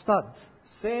մեջ հաստատ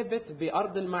ثابت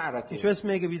بارض المعركه. ինչպես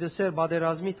մեկը դիտեսեր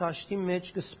բادերազմի ճաշտի մեջ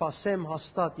կսպասեմ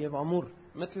հաստատ եւ ամուր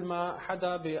مثل ما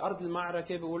حدا بارض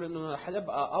المعركه بيقول انه رح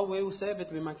ابقى قوي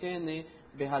وثابت بمكاني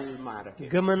بهالمعركه.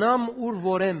 գմնամ ուր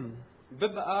որեմ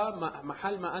ببقى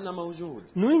محل ما انا موجود.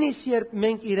 նույնիսկ երբ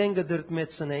մենք իրեն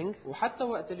կդրտմեցնենք وحتى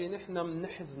وقت اللي نحن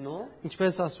بنحزنه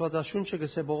ինչպես Աստվածաշունչը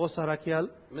գսե Բողոս Արաքյալ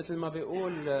مثل ما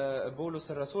بيقول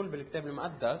بولس الرسول بالكتاب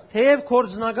المقدس թեև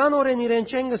կորձնական օրեն իրեն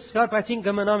չեն գսկար բայց ին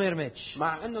գմնա մեր մեջ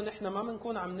مع انه نحن ما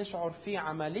بنكون عم نشعر فيه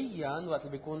عمليا وقت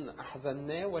اللي بيكون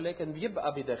احزناه ولكن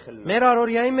بيبقى بداخلنا. մեր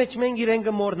առօրյայի մեջ մենք իրեն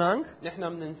կմոռնանք نحن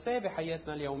بننساه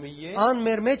بحياتنا اليوميه ան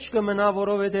մեր մեջ կմնա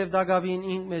որովհետև դակավին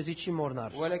ինք մեզի չի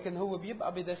մոռնար ولكن هو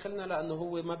بيبقى بداخلنا لانه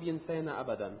هو ما بينسانا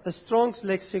ابدا. Strong's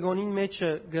lexicon-ին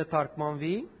մեջը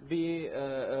գտարկմանվի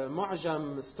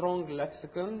بمعجم سترونج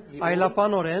لكسيكون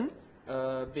այլապանորեն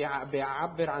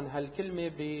بيعبر عن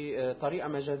هالكلمه بطريقه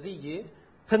مجازيه.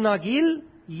 փնագիլ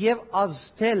եւ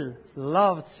ազդել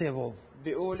լավ ցևով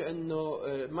بيقول انه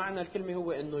معنى الكلمه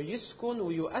هو انه يسكن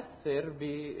ويؤثر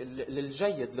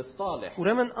للجيد للصالح.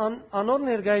 ուրեմն անոր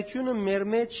ներգայությունը մեր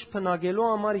մեջ փնագելու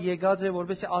համար եկած է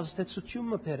որովհետեւ ազդեցություն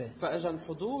մփերը فاجا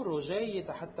حضوره جاي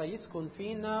حتى يسكن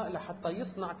فينا لحتى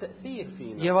يصنع تاثير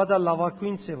فينا. եւ ադա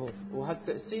լավակույն ցևով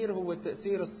وهالتاثير هو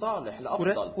التاثير الصالح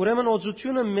الافضل. ուրեմն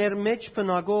օծությունը մեր մեջ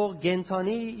փնագող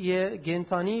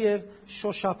գենթանի եւ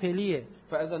շոշափելի է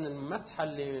فاذا المسحه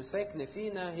اللي ساكنه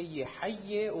فينا هي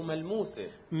حيه وملموسه.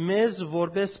 մեզ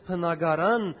որպես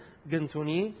փնագարան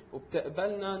գտնունի,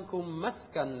 وبتقبلنا نكون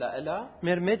مسكن لإلها،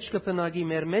 մեր մեջ կփնագի,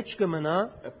 մեր մեջ կմնա,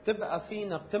 بتبقى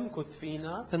فينا بتمكث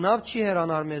فينا، բնավ չի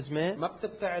հեռանար մեզ մե, ما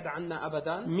بتبتعد عنا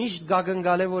أبدا، միշտ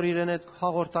գագնգալ է որ իրեն հետ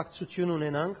հաղորդակցություն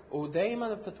ունենանք,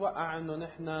 ودايما بتتوقع انه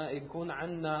نحن يكون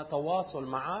عنا تواصل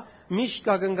معه، միշտ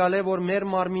գագնգալ է որ մեր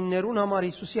մարմիններուն համար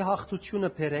Հիսուսի հաղթությունը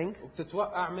բերենք,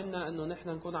 وبتتوقع منا انه نحن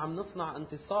نكون عم نصنع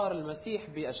انتصار المسيح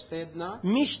باجسادنا،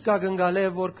 միշտ գագնգալ է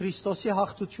որ Քրիստոսի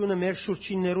հաղթությունը մեր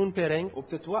շուրջիններուն բերենք,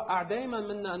 وبتتوقع دايما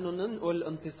منا انه ننقل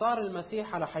انتصار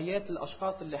المسيح على حياة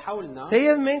الاشخاص اللي حولنا.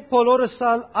 թեև մենք բոլորս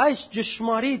ալ այս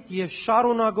ճշմարիտ եւ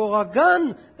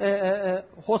շարունակողական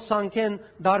հոսանքեն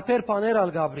դարբեր բաներ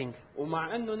ալ գաբրինք,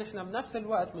 ومع انه نحن بنفس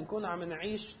الوقت بنكون عم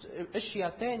نعيش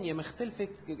اشياء تانية مختلفة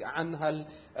عن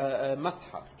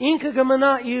هالمسحة، ինքը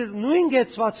կմնա իր նույն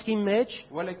գեցվածքի մեջ,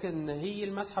 ولكن هي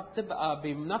المسحة بتبقى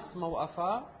بنفس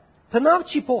موقفها، բնավ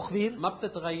չի փոխվիր, ما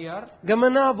بتتغير،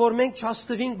 կմնա որ մենք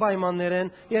չաստվինք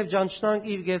պայմաններեն եւ ճանչնանք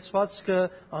իր գեցվածքը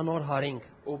անոր հարինք.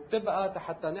 وبتبقى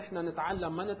حتى نحن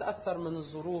نتعلم ما نتأثر من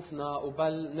ظروفنا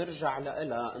وبل نرجع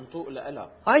لإلها نطوق لإلها.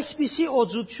 Այսպիսի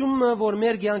օծությունը, որ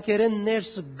մեր ցանկերեն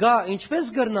ներս գա,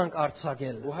 ինչպես կրնանք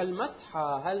արցակել։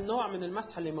 وهالمسحة هالنوع من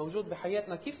المسحة اللي موجود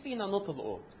بحياتنا كيف فينا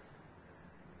نطلقه؟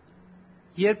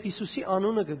 Երբ Հիսուսի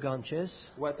անունը կգանչես,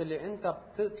 وقت اللي انت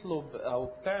بتطلب او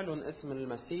بتعلن اسم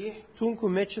المسيح، ցունկու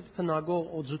մեջդ փնագող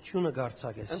օծությունը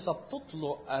գարցակես։ انت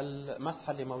بتطلق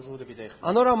المسحة اللي موجودة بداخلك.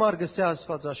 Անոր համար գսե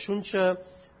Աստվածաշունչը,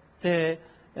 թե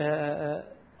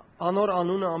անոր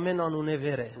անունը ամեն անուն է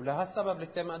վեր է։ ولهالسبب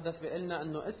الكتاب المقدس بيقول لنا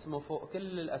انه اسمه فوق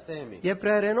كل الاسامي.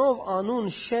 Եբրայերենով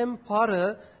անուն շեմ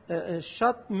բառը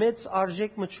շատ մեծ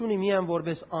արժեք մտչունի միայն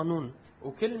որպես անուն։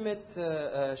 وكلمة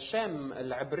شم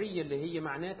العبرية اللي هي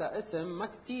معناتها اسم ما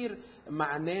كتير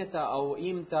معناتها أو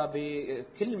قيمتها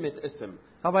بكلمة اسم،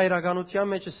 Հավա իրականության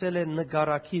մեջ ասել է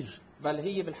նկարակիր, بل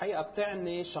هي بالحقيقة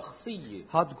بتعني شخصية،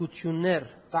 հատկություններ,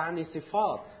 بتعني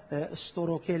صفات،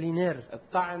 ստորոքելիներ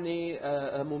بتعني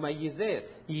مميزات.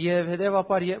 եւ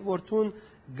հետեւաբար երբ որթուն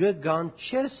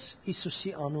գգանչես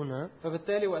Հիսուսի անունը,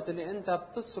 فبالتالي وقت اللي أنت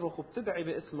بتصرخ وبتدعي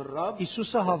باسم الرب،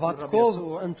 Հիսուսը باسم الرب հավատքով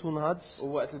يسوع، ընդունած,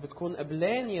 ووقت اللي بتكون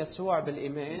قبلان يسوع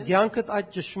بالإيمان ցանկդ այդ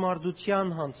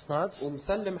ճշմարտության հանցնած,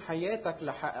 ومسلم حياتك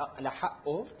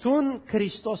لحقه، Տուն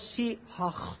Քրիստոսի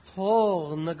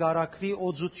հաղթող նկարակրի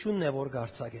օծությունն է որ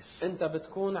գարցակես։ أنت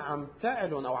بتكون عم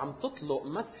تعلن أو عم تطلق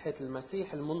مسحة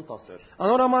المسيح المنتصر.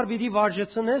 Անոր համար պիտի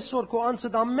վարժեցնես որ քո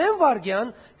անցդ ամեն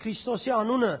վարգյան Քրիստոսի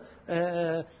անունը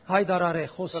հայդարարե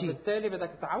խոսի։ فبالتالي بدك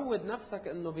تعود نفسك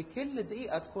انه بكل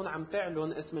دقيقة تكون عم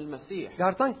تعلن اسم المسيح.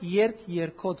 Գարտանք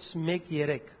երկոց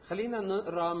 1-3։ خلينا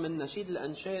نقرا من نشيد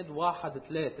الانشاد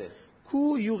 1-3.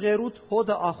 Քու յուղերուտ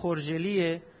հոդը ախորժելի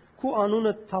է, քու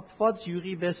անունը թափված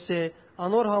յուղի պես է,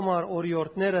 անոր համար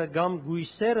օրիորդները կամ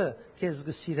գույսերը քեզ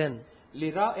գսիրեն։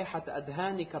 لرائحة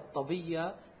أدهانك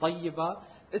الطبية طيبة،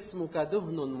 اسمك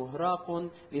دهن مهراق،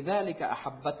 لذلك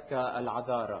أحبتك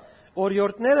العذارى.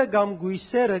 Օրիորդները կամ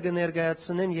գույսերը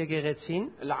կներկայացնեն եկեղեցին,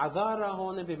 العذارى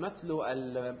هون بيمثلوا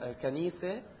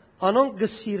الكنيسة، անոնք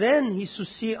գսիրեն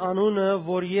Հիսուսի անունը,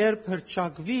 որ երբ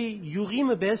հրճակվի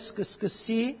յուղի պես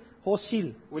կսկսի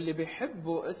հոսիլ։ واللي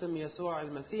بيحبوا اسم يسوع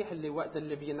المسيح اللي وقت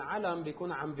اللي بينعلم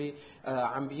بيكون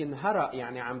عم بينهرق،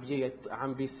 يعني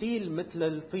عم بيسيل مثل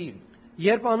الطيب.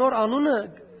 Երբ անոր անունը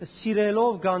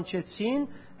սիրելով գանչեցին,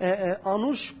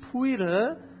 անուշ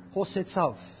փույրը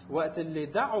հոսեցավ։ وقت اللي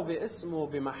دعوا باسمه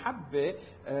بمحبة،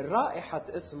 رائحة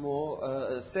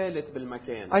اسمه سالت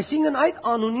بالمكان. Այսինքն այդ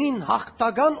անունին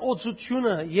հաղթական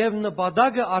օծությունը եւ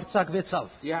նպատակը արձակվեցավ։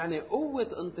 يعني قوة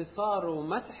انتصاره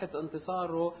ومسحة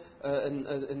انتصاره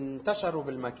انتشروا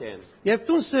بالمكان. Երբ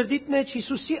դու սրդիդ մեջ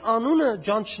Հիսուսի անունը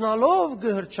ճանչնալով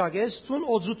գհրճագես, դու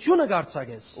օծությունը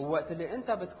գարցագես։ ووقت اللي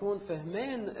انت بتكون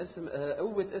فهمان اسم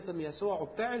قوة اسم يسوع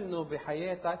وبتعلنه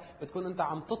بحياتك، بتكون انت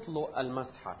عم تطلق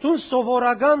المسحة. Դու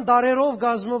սովորական դարերով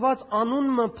գազմված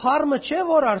անունը փառը չէ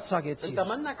որ արձակեցի։ انت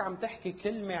منك عم تحكي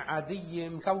كلمة عادية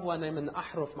مكونة من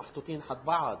أحرف محطوطين حد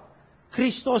بعض.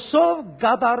 Քրիստոսով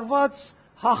գդարված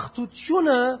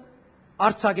հաղթությունը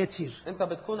արձակեցիր։ انت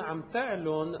بتكون عم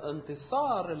تعلن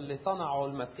انتصار اللي صنعه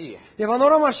المسيح. Եվ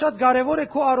անորոմար շատ կարևոր է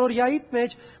քո առօրյայիդ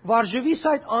մեջ վարժվիս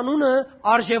այդ անունը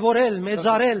արժևորել,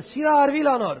 մեծարել, սիրահարվել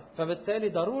անոր։ فبالتالي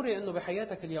ضروري انه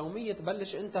بحياتك اليومية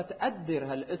تبلش انت تقدر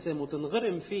هالاسم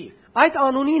وتنغرم فيه. Այդ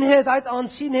անունին հետ, այդ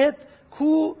անձին հետ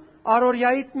քու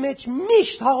առօրյայիդ մեջ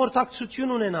միշտ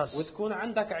հաղորդակցություն ունենաս։ وتكون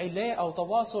عندك علاقة أو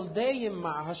تواصل دايم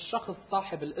مع هالشخص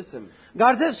صاحب الاسم.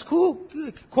 Գարձես քու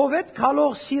կովետ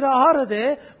քալող սիրահարը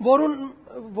դե,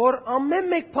 որ ամեն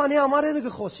մեկ բանի համար է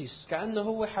գխոսիս։ كأنه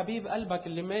هو حبيب قلبك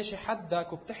اللي ماشي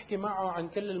حدك وبتحكي معه عن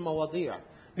كل المواضيع.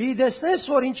 Բիդեսնես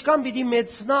որ ինչքան պիտի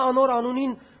մեծնա անոր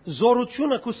անունին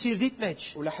զորությունը քո սիրտիդ մեջ։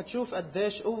 ورح تشوف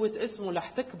قديش قوة اسمه رح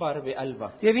تكبر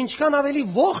بقلبك. Եվ ինչքան ավելի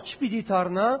ողջ պիտի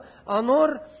դառնա, անոր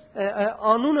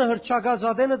անունը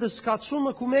հրճագազադենը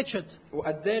դսկացումը քո մեջդ։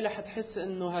 وقد ايه رح تحس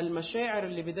انه هالمشاعر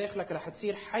اللي بداخلك رح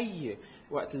تصير حيه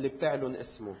وقت اللي بتعلن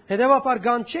اسمه. Հետևաբար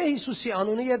գանչե Հիսուսի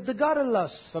անունը եւ դգարը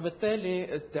լաս։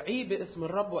 فبالتالي استعي باسم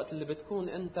الرب وقت اللي بتكون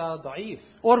انت ضعيف.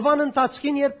 Օրվան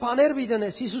ընթացքին երբ բաներ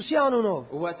բիդնես Հիսուսի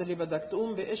անունով, وقت اللي بدك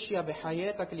تقوم باشياء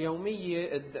بحياتك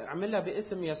اليوميه اعملها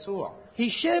باسم يسوع.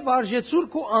 հիշե վարժեցուր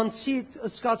քո անցիդ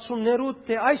ըսկացումներուդ,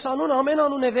 թե այս անուն ամեն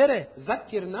անուն է վեր է։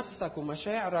 ذكر نفسك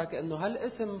ومشاعرك انه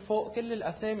هالاسم فوق كل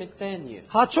الاسامي الثانيه.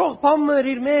 Հաճող բամը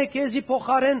իր մեկ եզի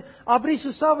փոխարեն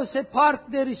աբրիսը սավս է փարք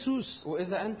դեր Հիսուս։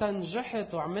 واذا انت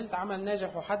نجحت وعملت عمل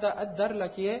ناجح وحدا قدر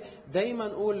لك اياه دائما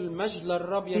قول مجد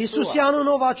للرب Հիսուսի يسوع.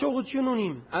 անունով աջողություն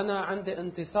ունիմ։ انا عندي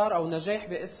انتصار او نجاح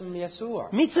باسم يسوع.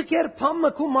 Միցկեր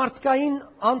բամը քո մարդկային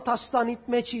անտաստանիտ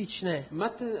մեջ իջնե։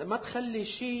 ما تخلي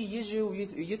شيء يجي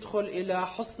ويدخل الى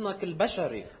حصنك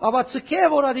البشري. Աբա ցկե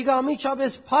որ ադիգա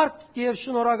միջապես փարք եւ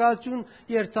շնորհակալություն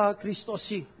երթա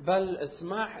Քրիստոսի։ بل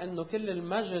اسمح انه كل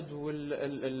المجد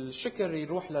والشكر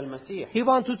يروح للمسيح.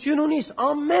 Հիվանդություն ունիս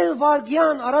ամեն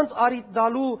վարգյան առանց արիտ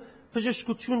դալու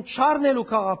բժշկություն չառնելու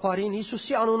խաղապարին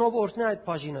Հիսուսի անունով օրհնե այդ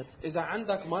բաժինը։ اذا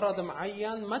عندك مرض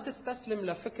معين ما تستسلم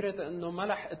لفكره انه ما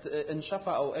رح انشفى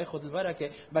او اخذ البركه،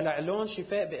 بل اعلن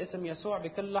شفاء باسم يسوع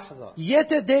بكل لحظه.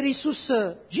 Եթե դեր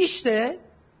Հիսուսը ճիշտ է,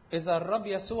 اذا الرب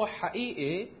يسوع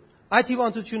حقيقي այդ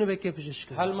հիվանդությունը պետք է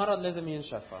բժշկվի։ هالمرض لازم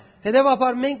ينشفى.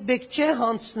 Հետևաբար մենք պետք չէ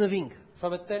հանցնվենք։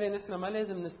 فبالتالي نحن ما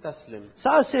لازم نستسلم.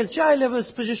 Սա ասել չէ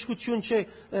այլևս բժշկություն չէ,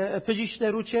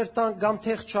 բժիշկներու չերտան կամ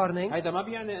թեղ չառնենք։ هيدا ما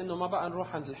بيعني انه ما بقى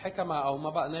نروح عند الحكمه او ما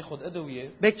بقى ناخذ ادويه.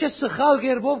 Պետք չէ սխալ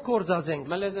ղերբով կործածենք։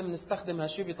 ما لازم نستخدم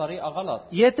هالشيء بطريقه غلط.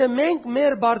 Եթե մենք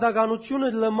մեր բարդականությունը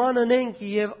լմաննենք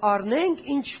եւ առնենք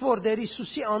ինչ որ դեր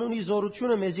Հիսուսի անունի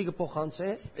զորությունը մեզի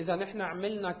կփոխանցե, اذا نحن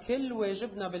عملنا كل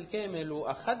واجبنا بالكامل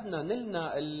واخذنا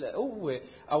نلنا القوه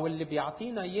او اللي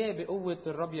بيعطينا اياه بقوه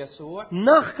الرب يسوع،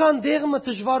 նախքան դեղը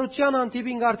դժվարության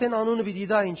անտիպին արդեն անունը պիտի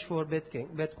դա ինչ որ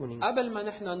պետք ունենք։ قبل ما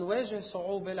نحن نواجه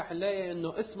صعوبه رح نلاقي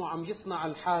انه اسمه عم يصنع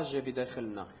الحاجه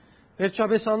بداخلنا.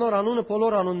 Վերջապես անոր անունը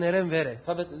բոլոր անուններեն վեր է։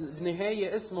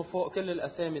 فبالنهايه اسمه فوق كل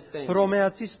الاسامي الثانيه.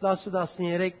 Հռոմեացիս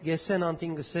 10:13 գեսեն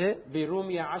անտին գսե,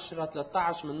 بروميا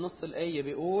 10:13 من نص الايه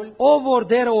بيقول ով որ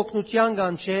դերը օգնության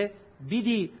կանչե,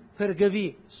 պիտի փրկվի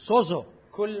սոզո։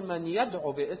 كل من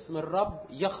يدعو باسم الرب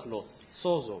يخلص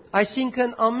صوزو.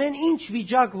 Այսինքն ամեն ինչ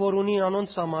վիճակ որ ունի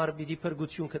անոնց համար պիտի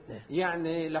փրկություն գտնե։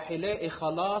 يعني رح يلاقي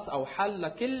خلاص او حل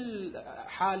لكل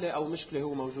حاله او مشكله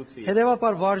هو موجود فيها.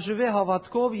 Հետևաբար վարժվե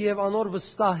հավատքով եւ անոր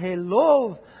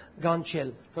վստահելով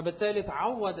գանչել։ فبالتالي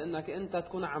تعود انك انت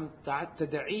تكون عم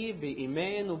تدعيه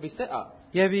بايمان وبثقه.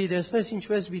 Եվ իդեսնես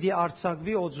ինչպես պիտի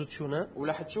արցակվի օծությունը,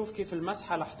 ورح تشوف كيف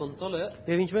المسحه رح تنطلق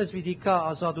եւ ինչպես պիտի կա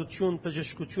ազատություն,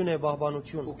 բժշկություն եւ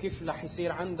բահբանություն։ وكيف رح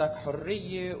يصير عندك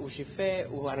حريه وشفاء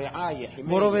ورعايه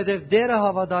حمايه. Որովհետեւ դերը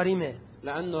հավատարիմ է։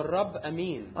 لانه الرب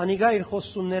امين Անիգա իր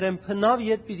խոստումներեն փնավ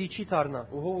իդ պիտի չի դառնա։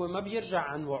 وهو ما بيرجع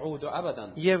عن وعوده ابدا.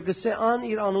 Եվ գսե ան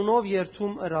իր անունով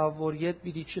երթում ыրա, որ իդ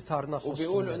պիտի չի դառնա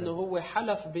وبيقول انه խոստումները։ هو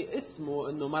حلف باسمه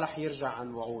انه ما رح يرجع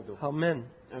عن وعوده. Ամեն։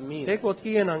 امين. Եք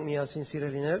ոտքի ենանք միասին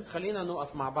սիրելիներ, خلينا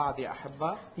نوقف مع بعض يا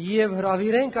احبه եւ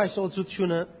հravirենք այս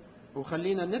օծությունը,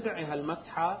 وخلينا ندعي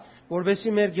هالمسحه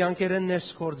որովհետեւ մեր ցանկերեն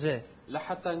ներս կորձե։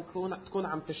 لحتى تكون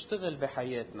عم تشتغل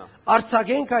بحياتنا.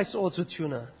 Արցակենք այս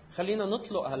օծությունը։ خلينا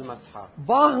نطلق هالمسحه.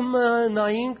 Բահմը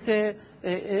նայինք թե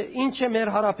ինչ է մեր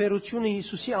հարաբերությունը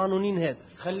Հիսուսի անունին հետ։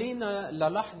 خلينا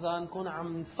للحظه نكون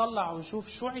عم نطلع ونشوف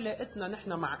شو علاقتنا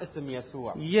نحن مع اسم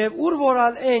يسوع. Եվ ուր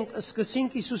որալ ենք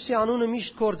սկսենք Հիսուսի անունը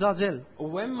միշտ կործածել։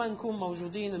 وين ما نكون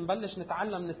موجودين نبلش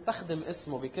نتعلم نستخدم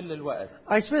اسمه بكل الوقت.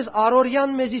 Այսպես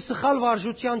առօրյան մեզի սխալ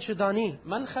վարժության չդանի։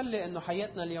 ما نخلي انه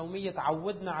حياتنا اليوميه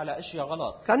تعودنا على اشياء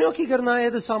غلط. Կանյոքի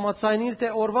գրնայեդս համացայնիլ թե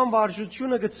օրվան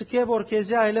վարժությունը գցկե որ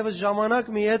քեզի այլևս ժամանակ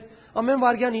մի հետ ամեն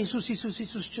վարգյան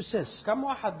Հիսուս չսես։ كم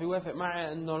واحد بيوافق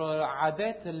معي انه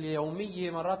العادات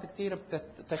اليوميه مرات كثير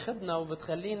بتاخذنا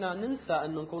وبتخلينا ننسى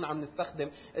انه نكون عم نستخدم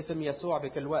اسم يسوع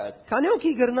بكل وقت.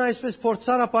 Կանյոքի գրնա այսպես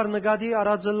փորձարապար նկատի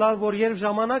արածլալ որ երբ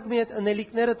ժամանակ մի հետ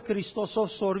ընելիքներդ Քրիստոսով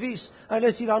սորվիս,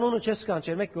 այլես իր անունը չես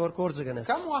կանչեր, մեկ գործը գնես։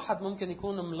 كم واحد ممكن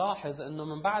يكون ملاحظ انه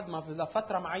من بعد ما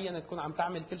لفتره معينه تكون عم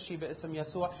تعمل كل شيء باسم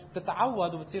يسوع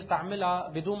بتتعود وبتصير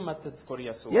تعملها بدون ما تذكر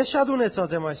يسوع. Ես շատ ունեցած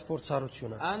եմ այս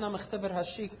փորձառությունը։ انا مختبر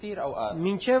هالشيء كثير اوقات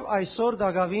Մինչև այսօր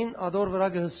դակավին ադոր վրա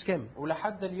գհսկեմ։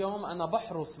 ولحد اليوم انا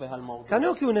بحرص بهالموضوع.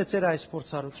 Կանյոքի ունեցեր այս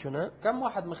փորձառությունը։ كم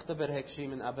واحد مختبر هيك شيء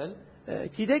من قبل؟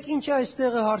 Գիտեք ինչ է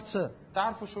այստեղը հարցը։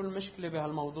 تعرفوا شو المشكله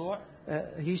بهالموضوع؟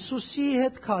 Հիսուսի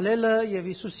հետ քալելը եւ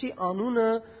Հիսուսի անունը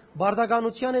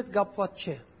բարդականության հետ կապված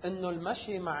չէ։ انه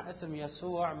المشي مع اسم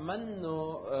يسوع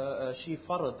منه شيء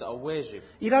فرض او واجب.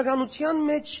 Իրականության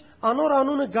մեջ անոր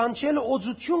անունը գանչելը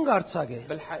օծություն գարցակ է։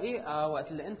 بالحقيقه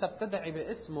وقت اللي انت بتدعي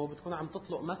باسمه بتكون عم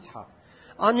تطلق مسحه.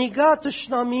 Անիգա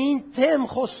տշնամին թեմ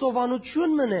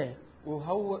խոստովանություն մնե։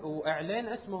 واعلان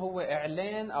اسمه هو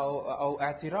اعلان او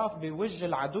اعتراف بوجه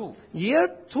العدو.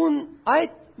 Երբ դու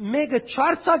այդ մեկը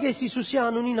չարցակես Հիսուսի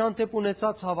անունին հանդեպ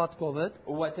ունեցած հավատքովդ,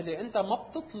 وقت اللي انت ما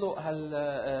بتطلق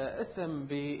هالاسم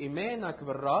بايمانك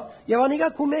بالرب، եւ անիգա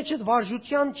քու մեջդ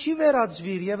վարժության չի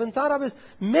վերածվիր եւ ընդհանրապես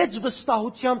մեծ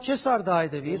վստահությամբ չես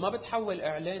արդայդվիր, وما بتحول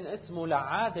اعلان اسمه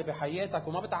لعاده بحياتك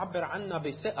وما بتعبر عنها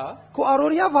بثقه، քու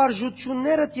առօրյա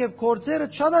վարժություններդ եւ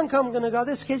գործերդ շատ անգամ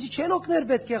կնկատես քեզի չեն օգներ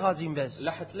պետք է ղազին բես։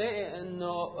 رح تلاقي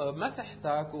انه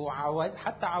مسحتك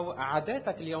حتى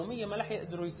عاداتك اليوميه ما رح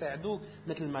يقدروا يساعدوك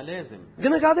مثل ما لازم.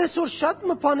 Կնկատես որ շատ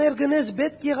մփաներ գնես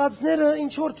պետք եղածները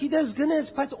ինչ որ գիտես գնես,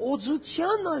 բայց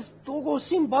օծության այս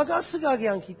տոգոսին բագասը գա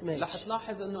կյանքիդ մեջ։ رح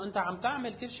تلاحظ انه انت عم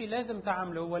تعمل كل شيء لازم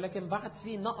تعمله ولكن بعد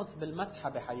في نقص بالمسحه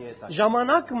بحياتك.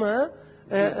 Ժամանակը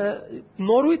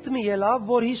նորույթ մի ելավ,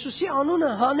 որ Հիսուսի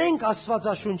անունը հանենք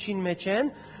Աստվածաշունչին մեջ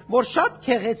են, որ շատ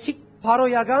քեղեցիկ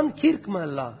փարոյական քիրք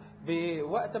մլա։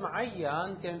 بوقت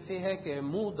معين كان في هيك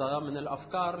موضة من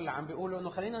الأفكار اللي عم بيقولوا إنه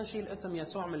خلينا نشيل اسم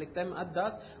يسوع من الكتاب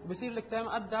المقدس وبصير الكتاب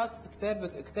المقدس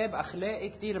كتاب أخلاقي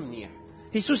كتير منيح.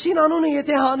 Հիսուսին անունը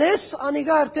եթե հանես,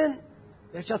 անիգա արդեն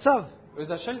վերջացավ։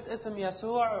 وإذا شلت اسم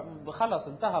يسوع خلص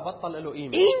انتهى بطل له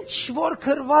قيمة. Ինչ որ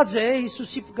քրված է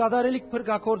Հիսուսի գադարելիք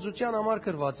փրկակորձության համար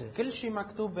քրված է։ كل شيء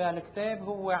مكتوب بهالكتاب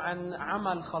هو عن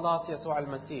عمل خلاص يسوع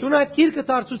المسيح. Դու այդ քիրքը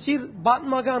դարձուցիր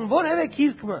բատմական որևէ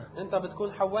քիրքը։ انت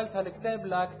بتكون حولت هالكتاب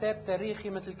لكتاب تاريخي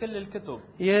مثل كل الكتب.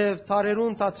 Եվ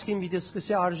տարերուն տածքին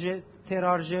դիսկուսիա արժե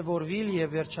թերարժևորվիլ եւ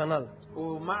վերջանալ։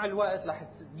 ومع الوقت رح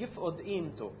يفقد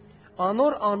قيمته.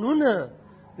 Անոր անունը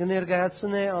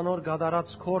կներկայացնե անոր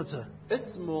գադարած կորձը։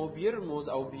 اسمه بيرمز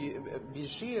او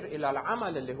بيشير الى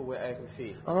العمل اللي هو قايم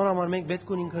فيه. Անոր համար մենք պետք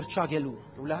ունենք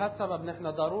հրճագելու։ ولهالسبب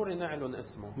نحن ضروري نعلن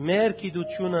اسمه. Մեր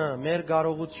գիտությունը, մեր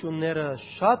կարողությունները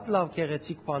շատ լավ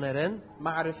քեղեցիկ բաներ են,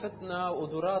 معرفتنا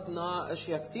وقدراتنا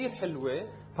اشياء كتير حلوه،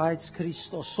 բայց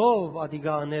Քրիստոսով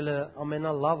ադիգանելը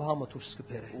ամենալավ համը դուրս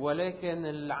կբերե։ ولكن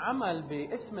العمل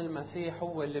باسم المسيح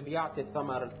هو اللي بيعطي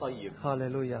الثمر الطيب.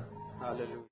 Հալելույա։ هاليلويا.